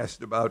be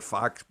asked about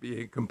Fox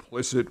being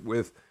complicit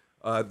with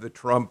the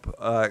Trump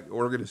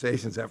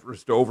organization's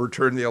efforts to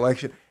overturn the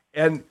election,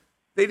 and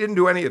they didn't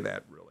do any of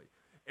that, really.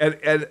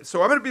 And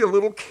so I'm going to be a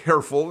little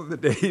careful in the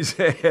days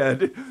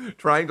ahead,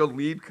 trying to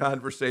lead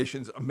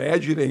conversations,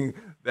 imagining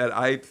that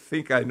I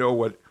think I know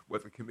what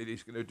the committee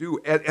is going to do.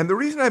 And the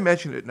reason I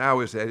mention it now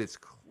is that it's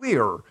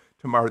clear,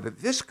 Tamar, that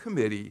this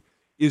committee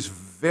is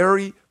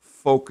very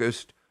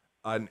focused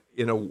on,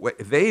 in a way,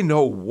 they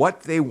know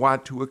what they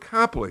want to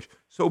accomplish.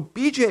 So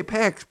B.J.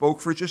 Pak spoke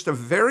for just a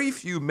very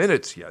few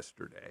minutes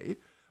yesterday,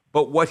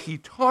 but what he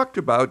talked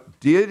about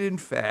did, in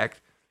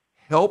fact,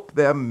 help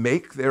them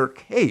make their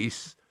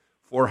case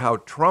for how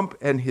Trump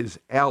and his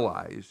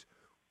allies,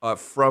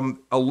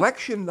 from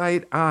election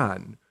night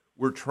on,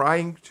 were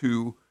trying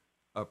to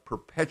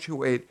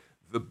perpetuate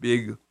the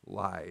big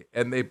lie.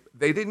 And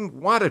they didn't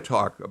want to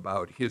talk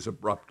about his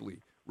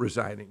abruptly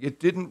resigning. It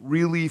didn't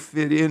really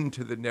fit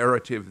into the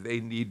narrative they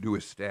need to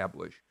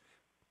establish.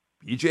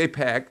 B.J.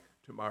 Pak,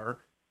 Tamar,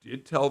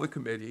 did tell the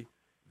committee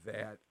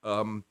that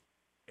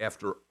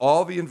after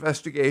all the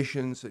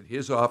investigations that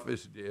his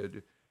office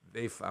did,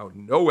 they found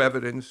no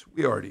evidence,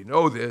 we already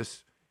know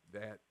this,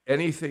 that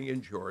anything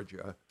in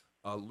Georgia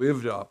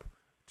lived up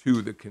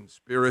to the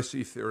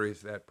conspiracy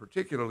theories that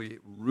particularly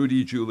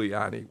Rudy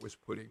Giuliani was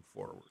putting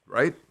forward,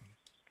 right?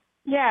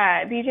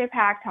 Yeah, B.J.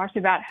 Pak talked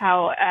about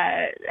how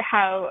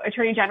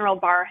Attorney General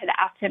Barr had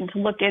asked him to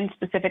look in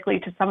specifically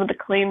to some of the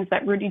claims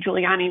that Rudy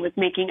Giuliani was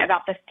making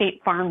about the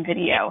State Farm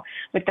video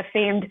with the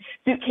famed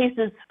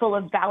suitcases full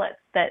of ballots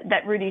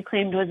that Rudy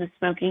claimed was a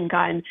smoking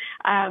gun.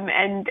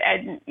 And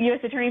U.S.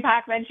 Attorney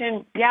Pak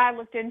mentioned, I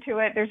looked into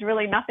it. There's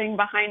really nothing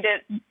behind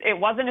it. It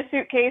wasn't a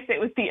suitcase.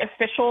 It was the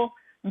official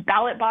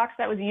ballot box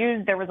that was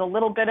used. There was a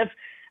little bit of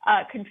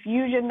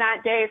confusion that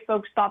day.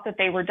 Folks thought that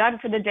they were done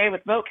for the day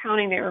with vote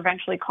counting. They were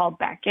eventually called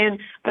back in.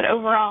 But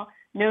overall,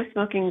 no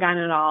smoking gun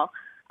at all.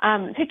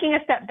 Taking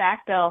a step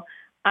back, Bill,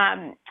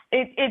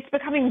 it's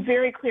becoming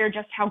very clear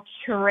just how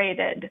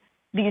curated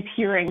these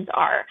hearings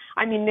are.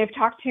 I mean, they've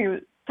talked to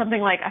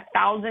something like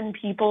 1,000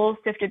 people,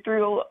 sifted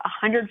through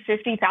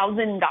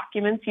 150,000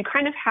 documents. You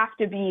kind of have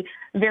to be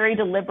very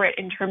deliberate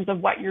in terms of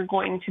what you're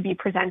going to be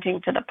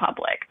presenting to the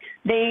public.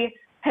 They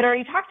had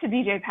already talked to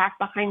B.J. Pak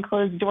behind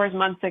closed doors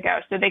months ago.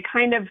 So they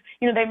kind of,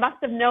 they must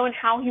have known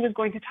how he was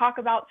going to talk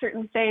about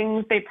certain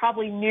things. They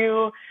probably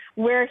knew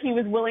where he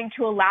was willing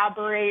to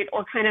elaborate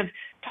or kind of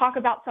talk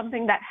about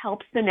something that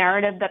helps the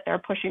narrative that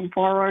they're pushing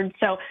forward.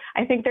 So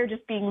I think they're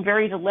just being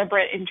very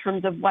deliberate in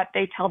terms of what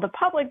they tell the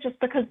public, just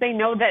because they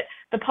know that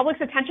the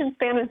public's attention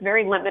span is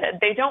very limited.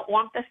 They don't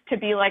want this to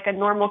be like a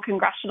normal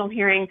congressional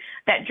hearing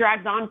that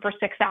drags on for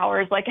 6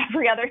 hours like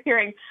every other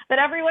hearing that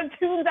everyone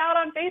tunes out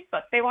on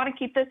Facebook. They want to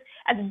keep this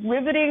as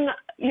riveting,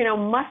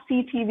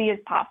 must-see TV as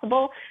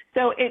possible.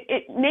 So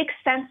it makes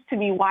sense to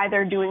me why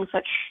they're doing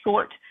such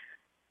short,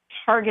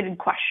 targeted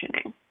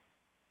questioning.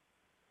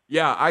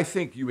 Yeah, I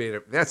think you made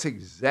it. That's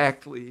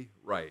exactly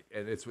right.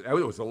 And it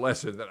was a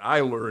lesson that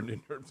I learned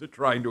in terms of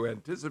trying to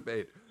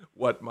anticipate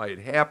what might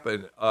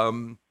happen.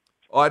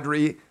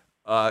 Audrey,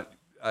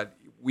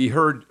 we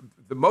heard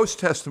the most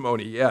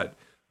testimony yet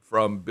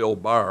from Bill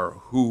Barr,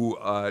 who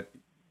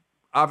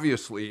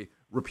obviously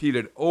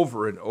repeated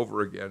over and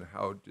over again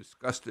how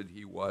disgusted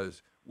he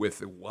was with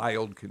the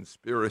wild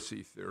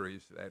conspiracy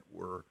theories that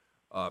were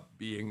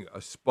being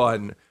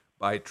spun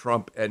by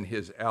Trump and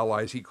his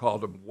allies. He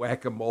called them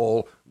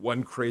whack-a-mole.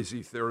 One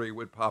crazy theory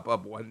would pop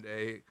up one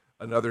day,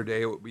 another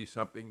day it would be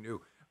something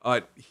new.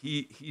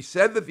 He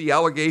said that the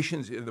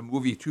allegations in the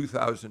movie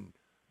 2000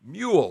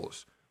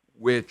 Mules,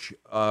 which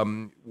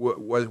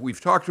was,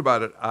 we've talked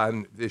about it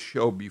on this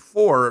show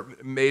before,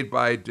 made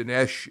by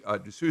Dinesh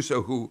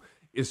D'Souza, who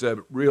is a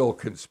real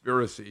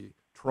conspiracy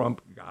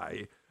Trump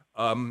guy,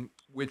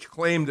 which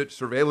claimed that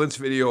surveillance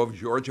video of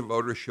Georgia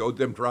voters showed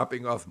them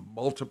dropping off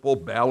multiple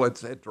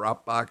ballots at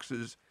drop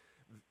boxes.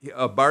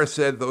 Barr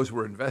said those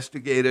were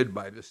investigated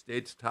by the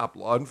state's top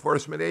law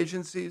enforcement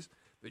agencies.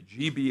 The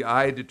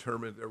GBI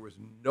determined there was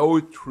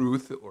no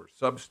truth or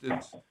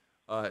substance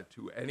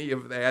to any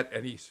of that.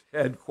 And he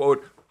said,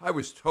 quote, "I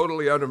was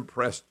totally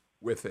unimpressed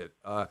with it."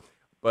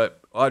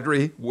 But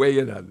Audrey, weigh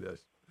in on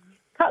this.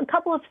 A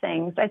couple of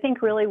things. I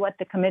think really what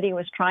the committee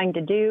was trying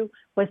to do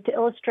was to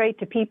illustrate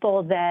to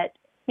people that,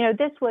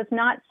 this was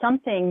not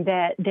something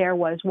that there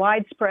was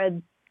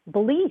widespread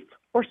belief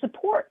or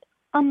support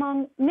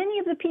among many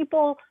of the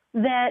people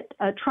that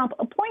Trump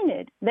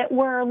appointed that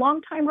were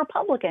longtime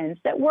Republicans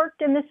that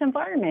worked in this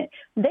environment.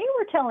 They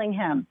were telling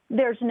him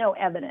there's no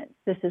evidence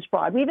this is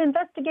fraud. We've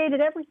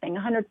investigated everything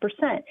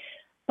 100%.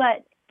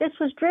 But this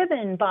was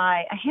driven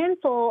by a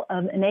handful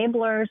of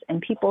enablers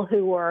and people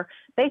who were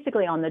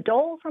basically on the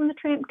dole from the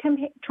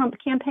Trump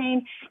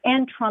campaign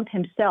and Trump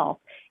himself.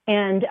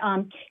 And,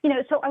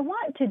 so I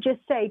want to just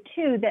say,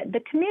 too, that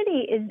the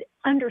committee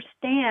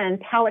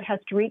understands how it has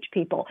to reach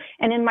people.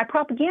 And in my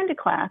propaganda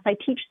class, I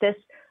teach this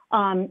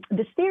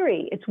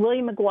theory. It's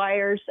William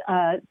McGuire's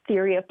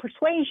theory of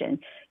persuasion.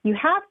 You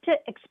have to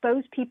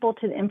expose people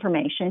to the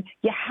information.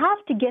 You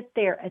have to get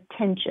their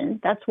attention.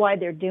 That's why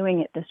they're doing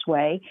it this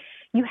way.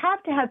 You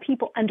have to have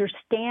people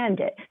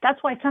understand it.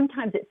 That's why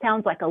sometimes it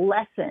sounds like a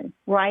lesson,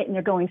 right? And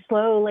they're going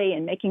slowly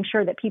and making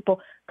sure that people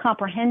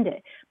comprehend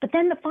it. But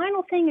then the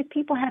final thing is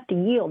people have to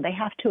yield. They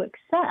have to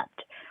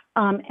accept.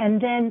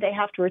 And then they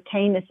have to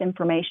retain this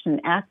information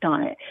and act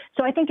on it.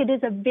 So I think it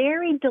is a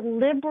very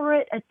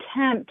deliberate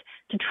attempt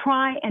to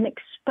try and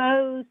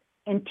expose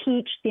and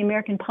teach the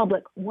American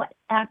public what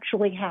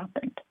actually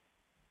happened.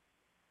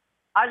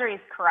 Audrey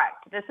is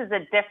correct. This is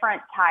a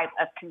different type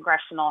of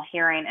congressional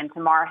hearing, and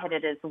Tamar hit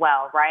it as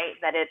well, right?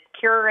 That it's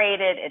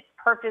curated, it's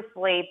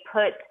purposely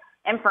put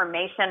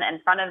information in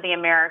front of the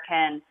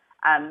American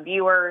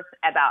viewers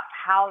about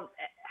how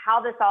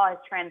this all has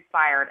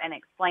transpired and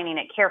explaining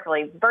it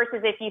carefully,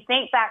 versus if you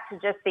think back to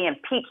just the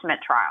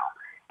impeachment trial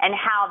and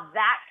how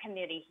that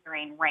committee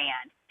hearing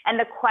ran and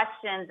the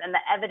questions and the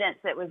evidence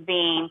that was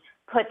being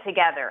put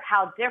together,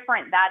 how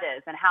different that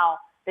is, and how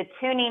the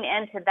tuning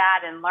into that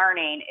and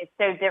learning is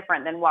so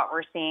different than what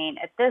we're seeing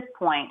at this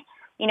point.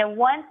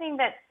 One thing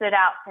that stood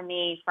out to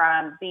me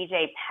from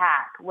BJ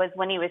Pak was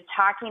when he was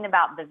talking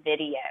about the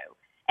video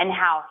and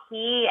how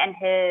he and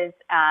his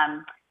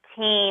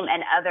team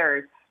and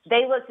others,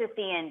 they looked at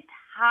the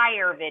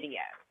entire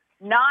video,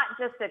 not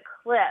just a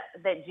clip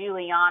that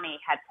Giuliani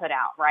had put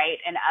out, right,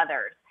 and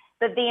others,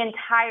 but the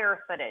entire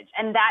footage.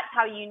 And that's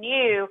how you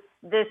knew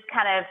this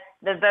kind of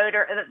the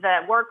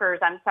workers,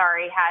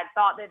 had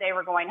thought that they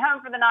were going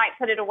home for the night,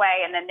 put it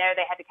away, and then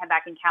they had to come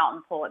back and count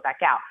and pull it back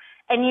out.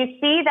 And you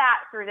see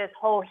that through this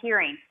whole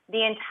hearing,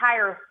 the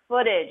entire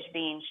footage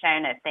being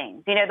shown of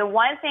things. The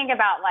one thing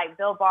about like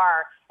Bill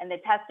Barr and the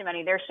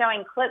testimony, they're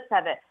showing clips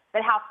of it,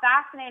 but how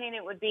fascinating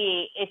it would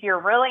be if you're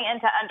really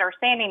into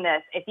understanding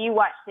this, if you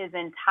watched his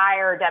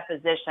entire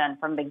deposition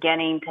from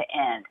beginning to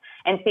end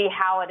and see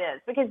how it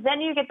is, because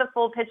then you get the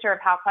full picture of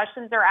how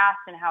questions are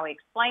asked and how he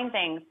explained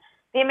things.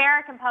 The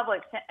American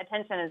public's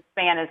attention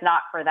span is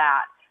not for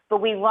that, but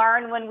we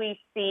learn when we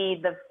see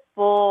the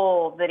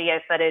full video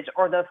footage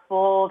or the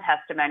full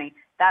testimony.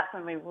 That's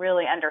when we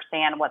really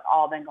understand what's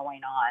all been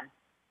going on.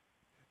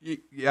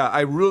 Yeah,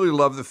 I really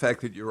love the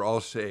fact that you're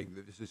all saying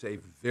that this is a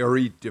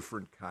very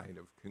different kind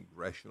of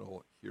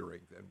congressional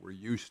hearing than we're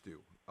used to.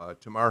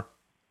 Tamar?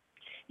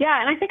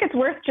 Yeah, and I think it's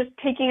worth just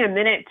taking a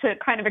minute to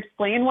kind of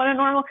explain what a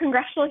normal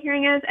congressional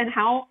hearing is and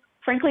how,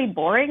 frankly,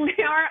 boring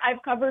they are.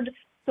 I've covered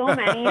so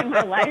many in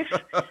my life.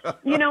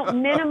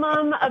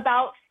 Minimum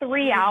about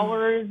 3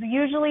 hours,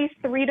 usually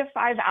 3 to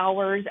 5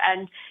 hours.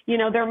 And,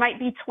 there might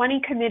be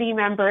 20 committee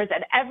members,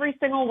 and every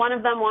single one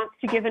of them wants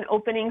to give an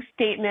opening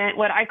statement,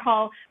 what I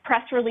call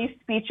press release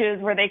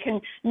speeches, where they can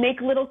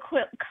make little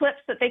clips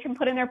that they can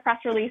put in their press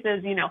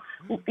releases.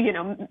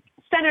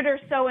 Senator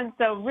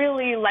so-and-so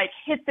really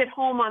hits it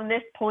home on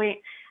this point.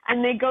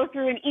 And they go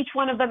through and each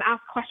one of them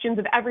asks questions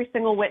of every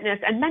single witness.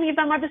 And many of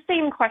them are the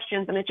same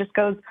questions. And it just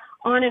goes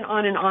on and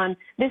on and on.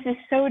 This is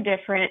so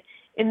different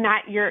in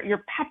that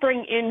you're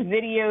peppering in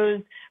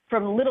videos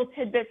from little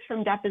tidbits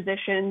from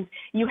depositions.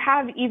 You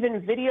have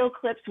even video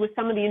clips with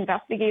some of the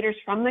investigators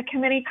from the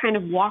committee kind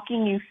of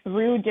walking you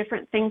through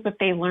different things that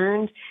they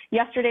learned.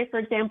 Yesterday, for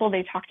example,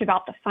 they talked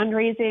about the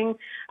fundraising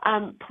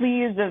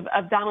pleas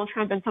of Donald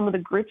Trump and some of the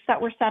groups that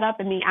were set up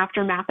in the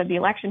aftermath of the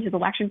election, his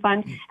election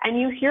fund. And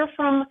you hear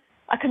from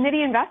a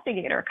committee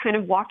investigator kind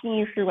of walking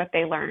you through what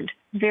they learned.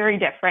 Very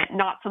different,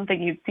 not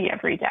something you'd see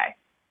every day.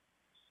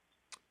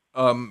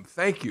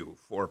 Thank you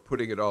for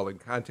putting it all in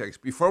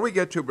context. Before we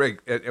get to a break,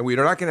 and we're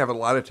not going to have a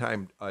lot of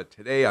time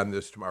today on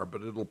this tomorrow,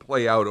 but it'll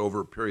play out over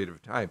a period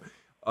of time.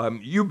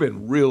 You've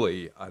been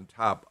really on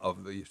top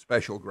of the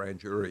special grand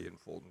jury in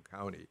Fulton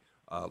County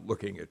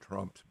looking at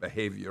Trump's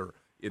behavior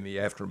in the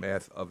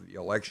aftermath of the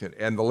election.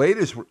 And the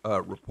latest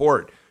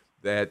report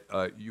that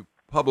you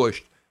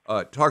published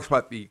talks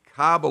about the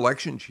Cobb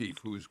election chief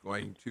who's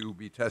going to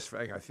be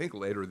testifying, I think,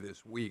 later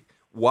this week.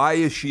 Why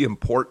is she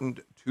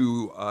important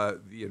to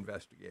the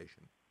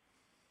investigation?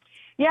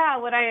 Yeah,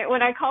 when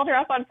I called her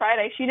up on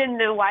Friday, she didn't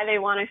know why they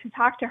wanted to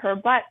talk to her.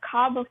 But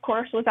Cobb, of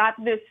course, was at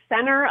the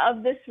center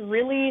of this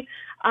really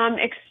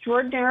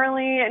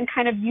extraordinarily and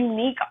kind of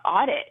unique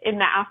audit in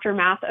the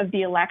aftermath of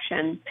the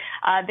elections.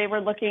 They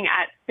were looking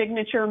at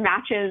signature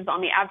matches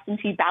on the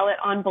absentee ballot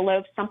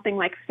envelopes. Something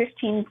like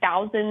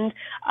 15,000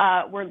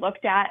 were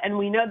looked at. And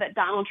we know that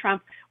Donald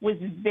Trump was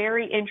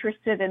very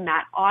interested in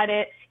that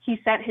audit. He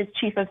sent his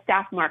chief of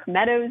staff, Mark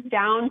Meadows,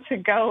 down to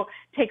go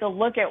take a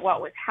look at what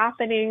was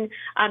happening.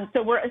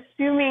 So we're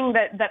assuming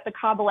that the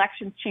Cobb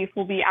elections chief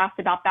will be asked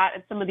about that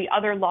and some of the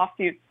other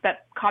lawsuits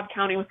that Cobb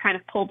County was kind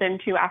of pulled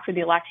into after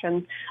the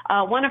elections.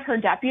 One of her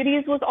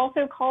deputies was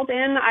also called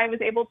in, I was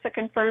able to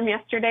confirm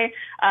yesterday,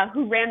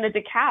 who ran the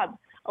DeKalb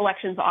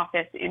elections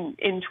office in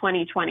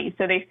 2020.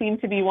 So they seem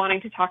to be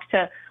wanting to talk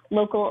to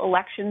local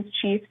elections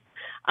chiefs.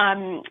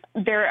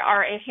 There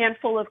are a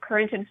handful of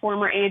current and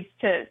former aides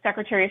to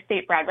Secretary of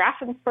State Brad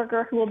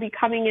Raffensperger who will be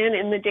coming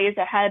in the days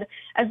ahead,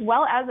 as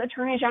well as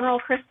Attorney General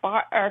Chris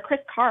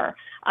Carr,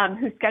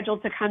 who's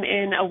scheduled to come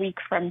in a week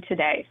from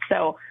today.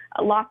 So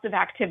lots of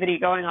activity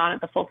going on at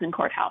the Fulton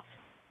Courthouse.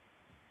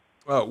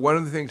 One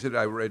of the things that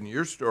I read in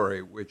your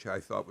story, which I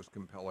thought was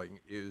compelling,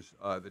 is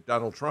that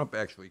Donald Trump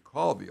actually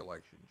called the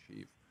election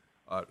chief,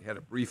 had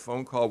a brief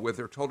phone call with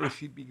her, told her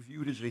she'd be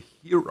viewed as a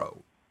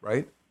hero,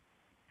 right?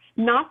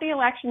 Not the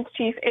elections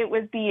chief. It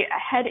was the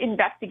head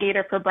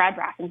investigator for Brad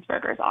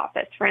Raffensperger's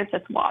office,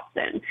 Frances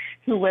Watson,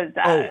 who was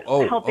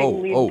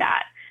helping lead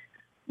that.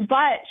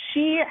 But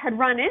she had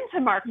run into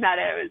Mark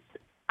Meadows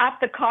at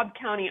the Cobb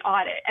County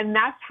audit, and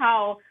that's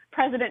how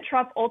President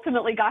Trump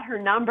ultimately got her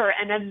number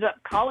and ended up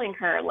calling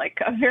her, like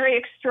a very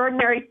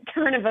extraordinary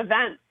turn of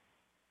events.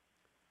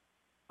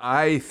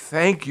 I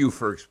thank you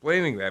for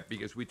explaining that,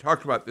 because we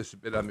talked about this a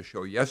bit on the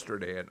show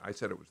yesterday, and I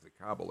said it was the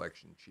Cobb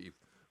election chief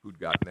who'd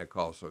gotten that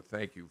call. So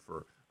thank you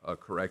for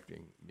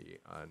correcting me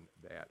on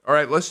that. All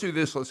right, let's do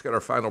this. Let's get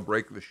our final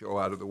break of the show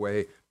out of the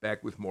way.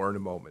 Back with more in a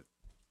moment.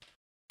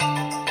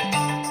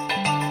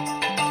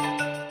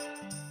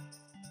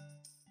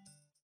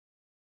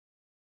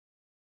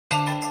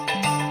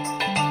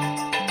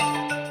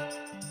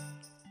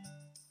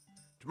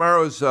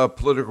 Tomorrow's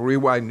Political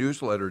Rewind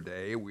newsletter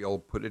day. We'll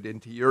put it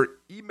into your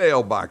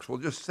email box. We'll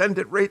just send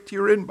it right to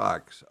your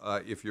inbox.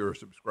 If you're a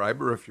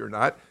subscriber, if you're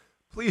not,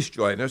 please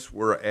join us.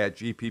 We're at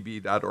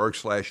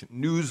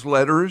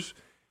gpb.org/newsletters.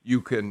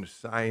 You can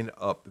sign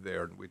up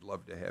there, and we'd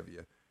love to have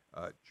you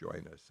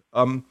join us.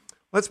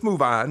 Let's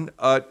move on.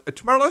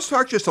 Tomorrow, let's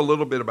talk just a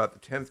little bit about the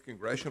 10th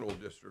Congressional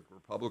District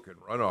Republican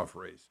runoff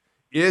race.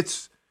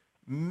 It's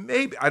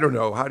maybe, I don't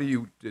know, how do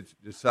you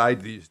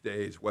decide these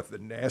days what the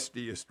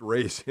nastiest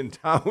race in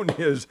town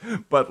is?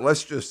 But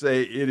let's just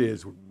say it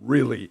is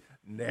really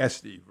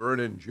nasty.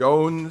 Vernon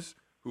Jones,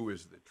 who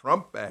is the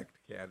Trump-backed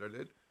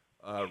candidate,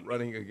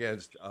 running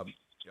against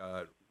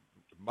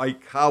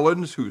Mike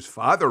Collins, whose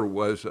father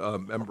was a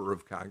member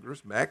of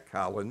Congress, Mac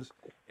Collins,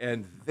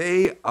 and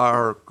they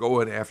are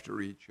going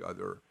after each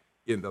other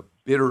in the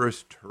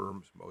bitterest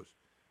terms, most,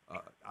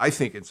 I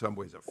think in some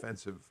ways,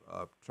 offensive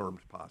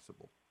terms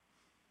possible.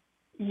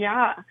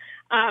 Yeah.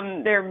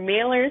 There are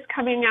mailers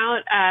coming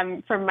out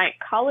from Mike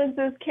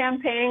Collins'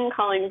 campaign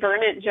calling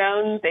Vernon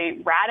Jones a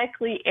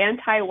radically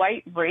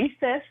anti-white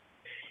racist.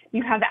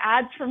 You have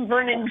ads from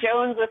Vernon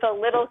Jones with a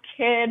little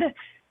kid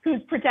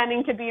who's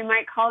pretending to be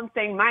Mike Collins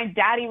saying, "My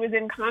daddy was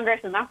in Congress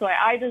and that's why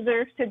I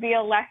deserve to be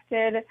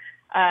elected."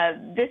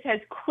 This has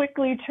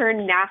quickly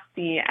turned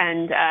nasty,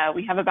 and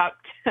we have about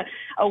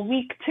a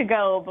week to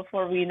go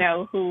before we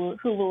know who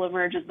will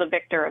emerge as the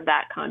victor of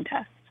that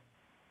contest.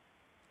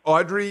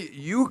 Audrey,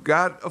 you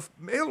got a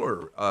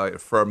mailer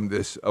from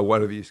this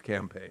one of these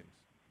campaigns.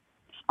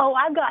 Oh,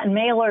 I've gotten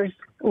mailers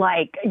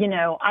like,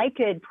 I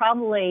could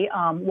probably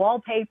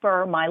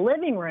wallpaper my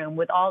living room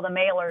with all the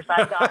mailers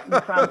I've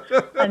gotten from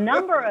a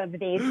number of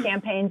these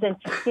campaigns. And,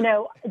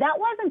 that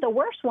wasn't the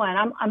worst one.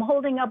 I'm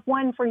holding up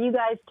one for you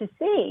guys to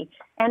see.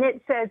 And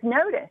it says,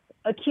 "Notice,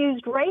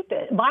 accused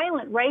rapist,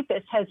 violent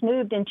rapist has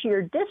moved into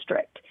your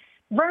district.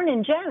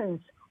 Vernon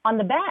Jones on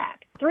the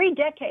back. 3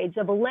 decades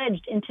of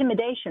alleged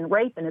intimidation,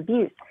 rape, and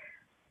abuse."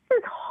 This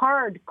is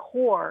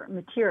hardcore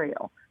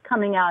material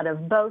coming out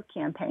of both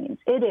campaigns.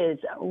 It is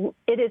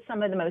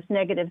some of the most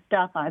negative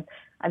stuff I've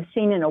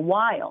seen in a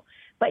while.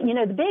 But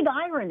the big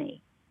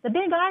irony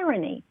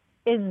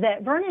is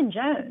that Vernon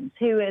Jones,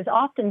 who is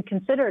often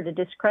considered a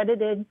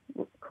discredited,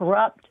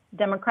 corrupt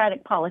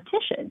Democratic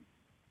politician,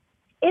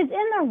 is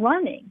in the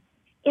running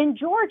in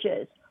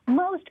Georgia's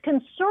most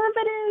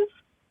conservative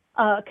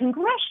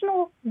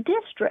congressional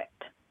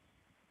district.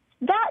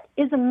 That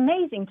is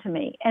amazing to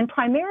me. And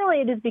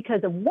primarily it is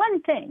because of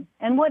one thing.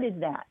 And what is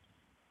that?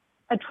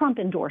 A Trump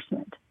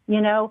endorsement,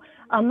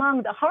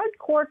 among the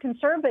hardcore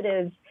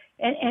conservatives.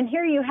 And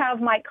here you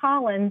have Mike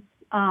Collins,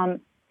 running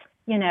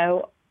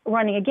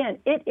again.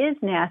 It is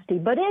nasty,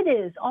 but it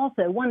is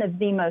also one of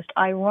the most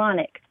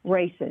ironic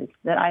races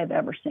that I have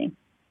ever seen.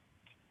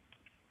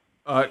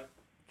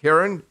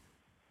 Karen,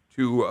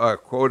 to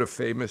quote a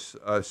famous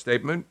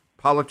statement,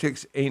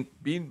 politics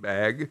ain't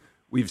beanbag.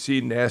 We've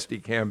seen nasty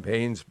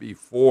campaigns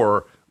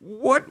before.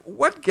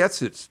 What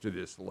gets us to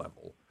this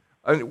level?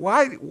 I mean,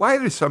 why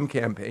do some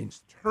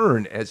campaigns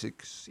turn as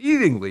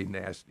exceedingly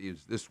nasty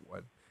as this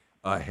one?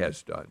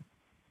 has done.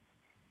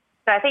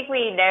 So I think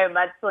we know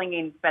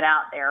mudslinging's been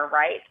out there,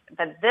 right?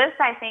 But this,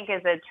 I think,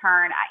 is a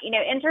turn.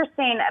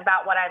 Interesting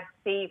about what I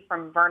see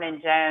from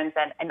Vernon Jones,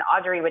 and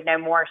Audrey would know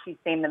more. She's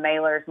seen the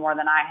mailers more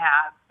than I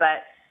have.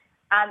 But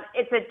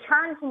it's a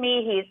turn to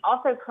me. He's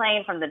also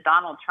playing from the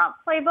Donald Trump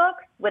playbook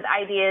with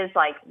ideas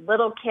like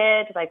little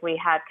kids, like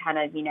we had kind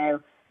of,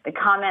 the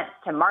comments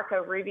to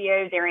Marco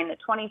Rubio during the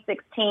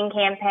 2016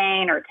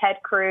 campaign, or Ted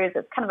Cruz.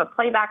 It's kind of a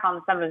playback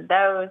on some of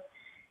those.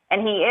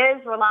 And he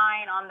is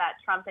relying on that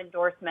Trump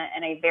endorsement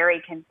in a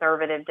very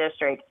conservative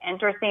district.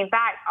 Interesting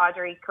fact,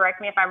 Audrey, correct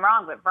me if I'm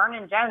wrong, but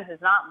Vernon Jones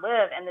does not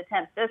live in the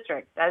 10th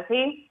district, does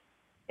he?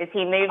 Is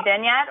he moved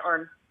in yet,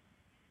 or?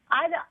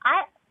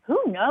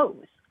 Who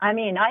knows? I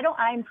mean,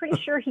 I'm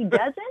pretty sure he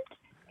doesn't.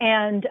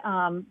 And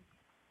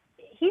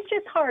he's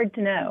just hard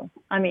to know.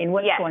 I mean,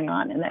 what's going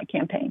on in that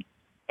campaign.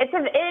 It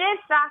is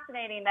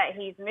fascinating that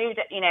he's moved,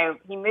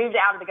 he moved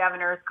out of the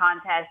governor's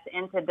contest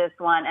into this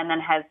one and then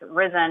has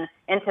risen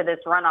into this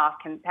runoff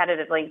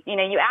competitively.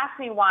 You asked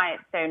me why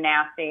it's so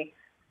nasty.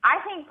 I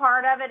think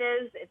part of it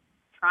is it's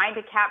trying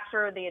to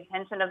capture the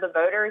attention of the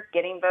voters,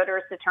 getting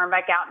voters to turn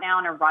back out now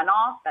in a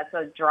runoff. That's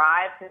a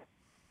drive.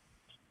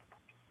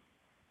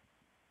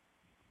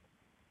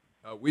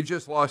 We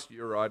just lost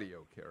your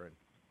audio, Karen.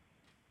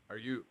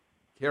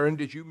 Karen,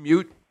 did you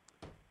mute?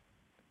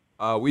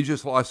 We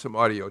just lost some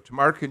audio.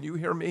 Tamar, can you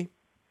hear me?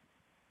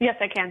 Yes,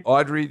 I can.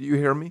 Audrey, do you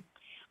hear me?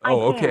 I can.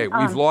 Okay.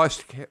 We've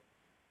lost.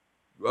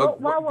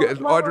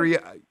 Audrey.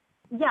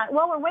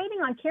 While we're waiting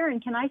on Karen,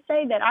 can I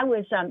say that I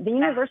was the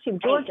University of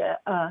Georgia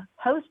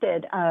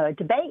hosted a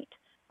debate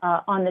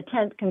on the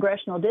 10th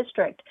congressional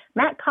district.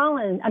 Mike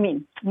Collins,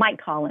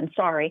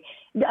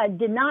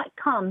 did not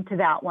come to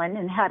that one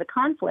and had a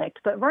conflict,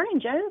 but Vernon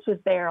Jones was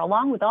there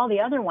along with all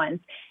the other ones.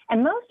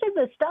 And most of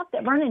the stuff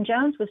that Vernon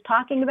Jones was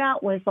talking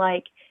about was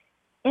like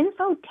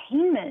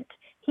infotainment.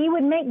 He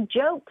would make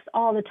jokes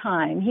all the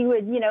time. He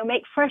would,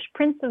 make Fresh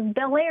Prince of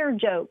Bel-Air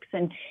jokes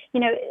and,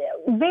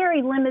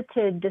 very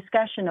limited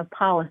discussion of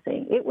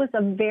policy. It was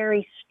a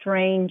very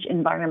strange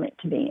environment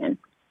to be in.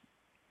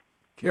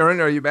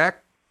 Karen, are you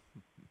back?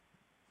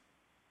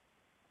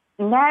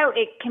 No,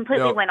 it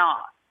completely went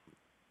off.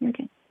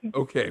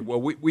 Okay.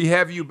 Well, we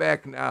have you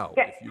back now,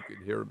 if you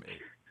can hear me.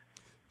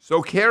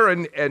 So,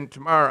 Karen and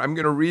Tamar, I'm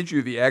going to read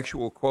you the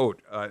actual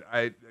quote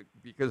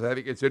because I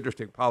think it's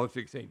interesting.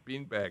 Politics ain't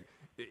beanbag.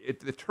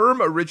 The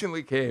term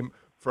originally came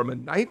from a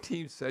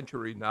 19th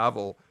century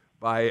novel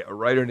by a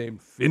writer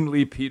named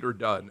Finlay Peter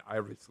Dunne,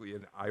 obviously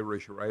an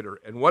Irish writer.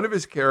 And one of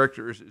his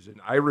characters is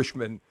an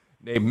Irishman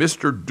named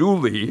Mr.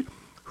 Dooley,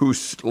 who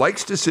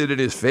likes to sit in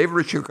his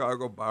favorite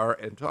Chicago bar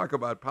and talk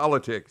about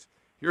politics.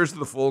 Here's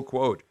the full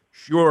quote.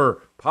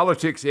 Sure,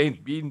 politics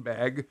ain't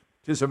beanbag.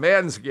 'Tis a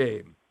man's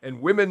game.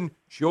 And women,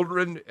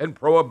 children, and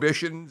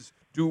prohibitionists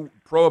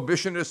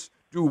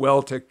do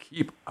well to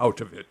keep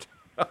out of it.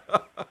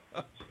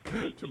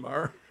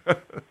 Tamar?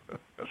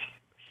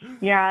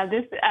 Yeah,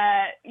 this,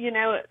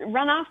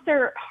 runoffs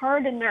are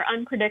hard and they're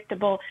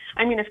unpredictable.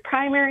 I mean, if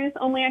primaries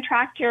only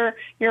attract your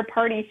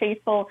party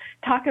faithful,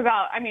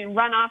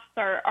 runoffs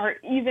are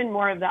even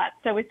more of that.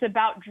 So it's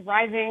about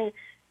driving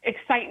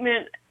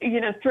excitement,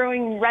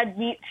 throwing red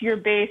meat to your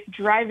base,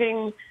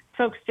 driving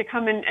folks to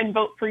come and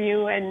vote for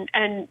you.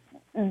 And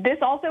this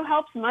also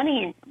helps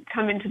money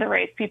come into the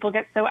race. People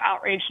get so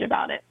outraged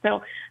about it.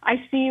 So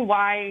I see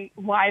why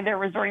they're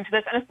resorting to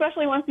this. And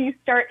especially once you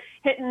start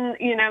hitting,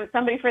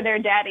 somebody for their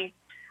daddy,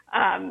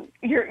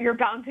 you're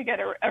bound to get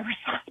a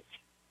response.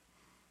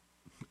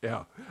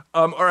 Yeah.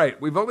 All right.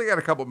 We've only got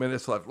a couple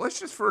minutes left. Let's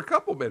just for a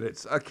couple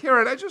minutes.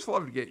 Karen, I'd just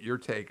love to get your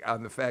take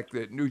on the fact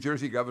that New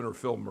Jersey Governor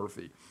Phil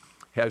Murphy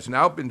has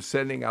now been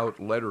sending out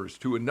letters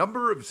to a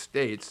number of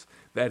states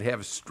that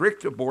have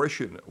strict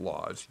abortion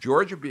laws,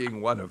 Georgia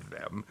being one of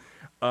them.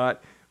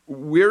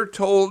 We're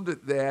told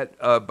that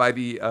by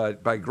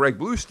Greg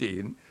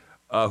Bluestein,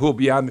 who'll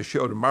be on the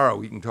show tomorrow,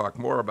 we can talk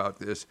more about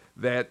this,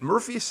 that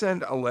Murphy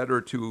sent a letter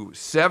to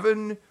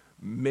 7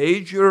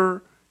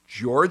 major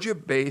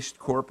Georgia-based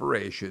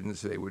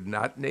corporations, they would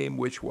not name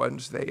which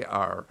ones they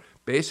are,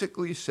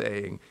 basically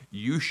saying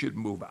you should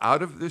move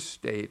out of this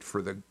state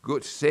for the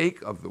good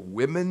sake of the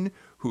women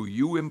who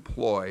you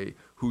employ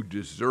who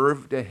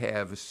deserve to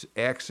have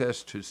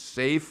access to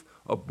safe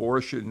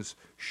abortions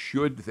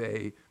should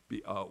they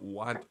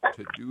want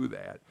to do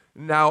that.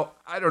 Now,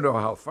 I don't know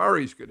how far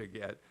he's going to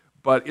get,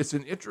 but it's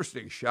an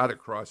interesting shot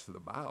across the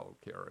bow,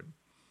 Karen.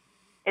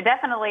 It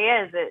definitely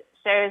is. It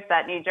shows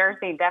that New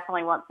Jersey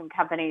definitely wants some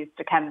companies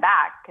to come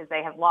back because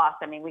they have lost.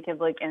 I mean, we could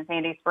look in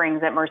Sandy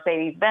Springs at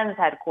Mercedes-Benz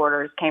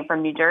headquarters, came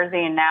from New Jersey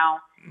and now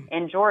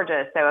in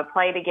Georgia. So a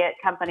play to get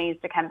companies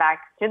to come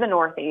back to the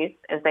Northeast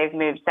as they've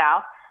moved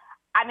south.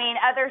 I mean,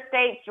 other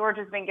states,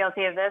 Georgia's been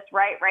guilty of this,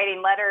 right?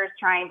 Writing letters,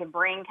 trying to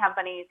bring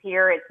companies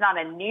here. It's not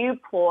a new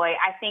ploy.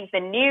 I think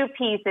the new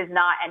piece is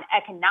not an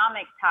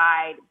economic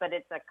tide, but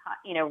it's a,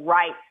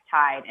 rights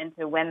tide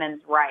into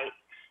women's rights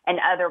and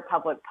other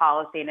public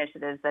policy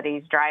initiatives that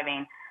he's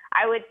driving.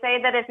 I would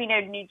say that if,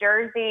 New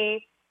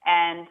Jersey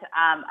and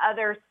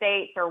other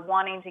states are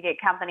wanting to get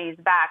companies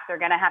back, they're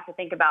going to have to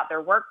think about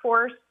their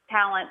workforce,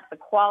 talent, the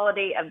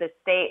quality of the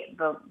state,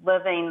 the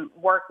living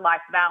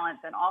work-life balance,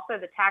 and also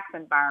the tax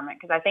environment.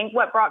 Because I think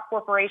what brought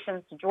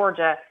corporations to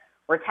Georgia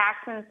were tax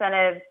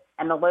incentives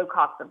and the low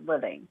cost of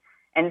living.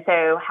 And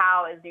so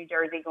how is New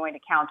Jersey going to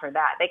counter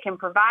that? They can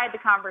provide the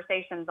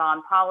conversations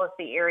on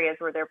policy areas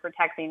where they're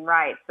protecting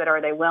rights, but are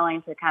they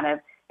willing to kind of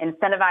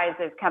incentivize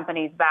those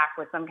companies back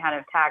with some kind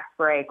of tax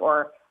break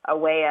or a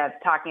way of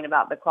talking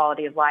about the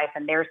quality of life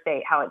in their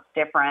state, how it's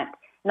different,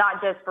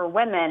 not just for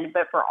women,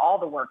 but for all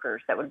the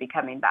workers that would be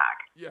coming back?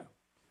 Yeah.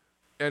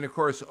 And of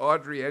course,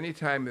 Audrey,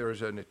 anytime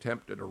there's an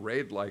attempt at a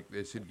raid like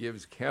this, it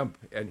gives Kemp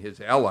and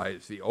his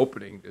allies the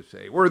opening to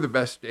say, we're the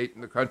best state in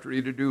the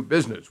country to do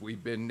business.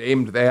 We've been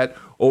named that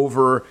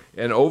over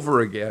and over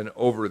again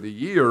over the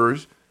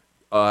years.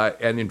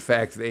 And in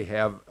fact, they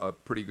have a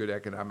pretty good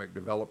economic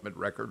development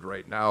record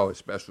right now,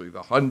 especially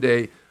the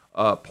Hyundai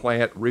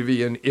plant,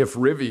 Rivian, if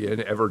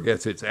Rivian ever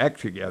gets its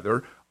act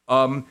together.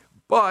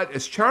 But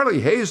as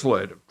Charlie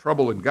Hazlett of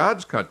Trouble in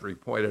God's Country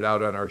pointed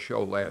out on our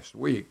show last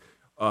week,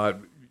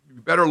 you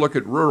better look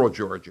at rural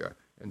Georgia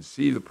and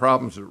see the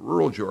problems that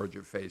rural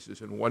Georgia faces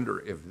and wonder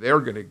if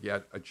they're going to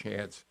get a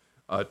chance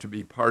to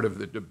be part of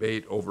the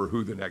debate over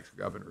who the next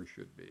governor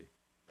should be.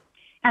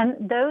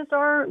 And those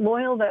are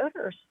loyal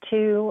voters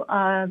to,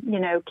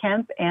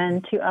 Kemp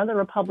and to other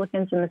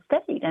Republicans in the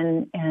state.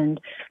 And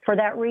for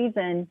that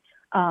reason,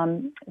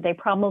 they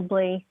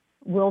probably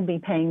will be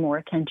paying more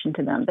attention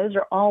to them. Those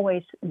are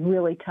always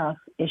really tough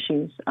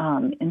issues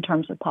in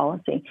terms of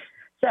policy.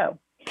 So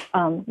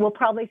we'll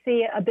probably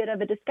see a bit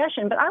of a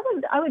discussion, but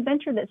I would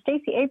venture that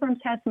Stacey Abrams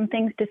has some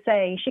things to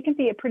say. She can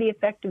be a pretty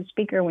effective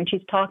speaker when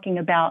she's talking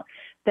about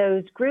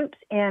those groups.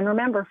 And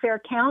remember,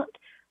 Fair Count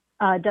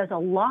does a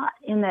lot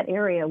in that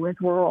area with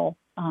rural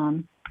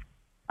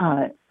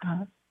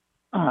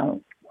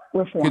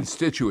reform.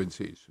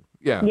 Constituencies.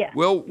 Yeah. Yes.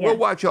 We'll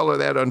watch all of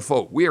that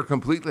unfold. We are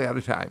completely out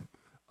of time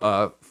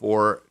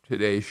for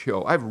today's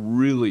show. I've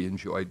really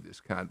enjoyed this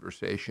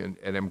conversation,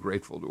 and I'm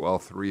grateful to all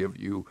three of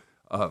you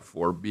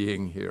for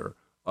being here.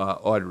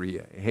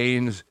 Audrey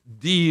Haynes,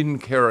 Dean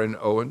Karen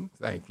Owen,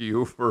 thank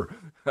you for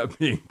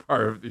being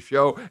part of the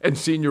show, and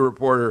senior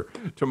reporter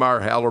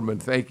Tamar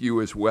Hallerman, thank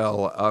you as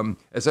well.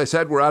 As I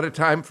said, we're out of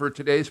time for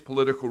today's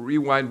Political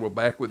Rewind. We're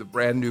back with a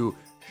brand new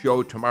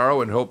show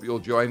tomorrow and hope you'll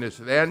join us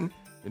then.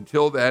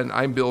 Until then,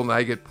 I'm Bill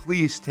Nigut.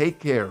 Please take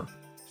care.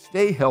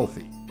 Stay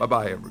healthy.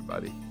 Bye-bye,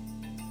 everybody.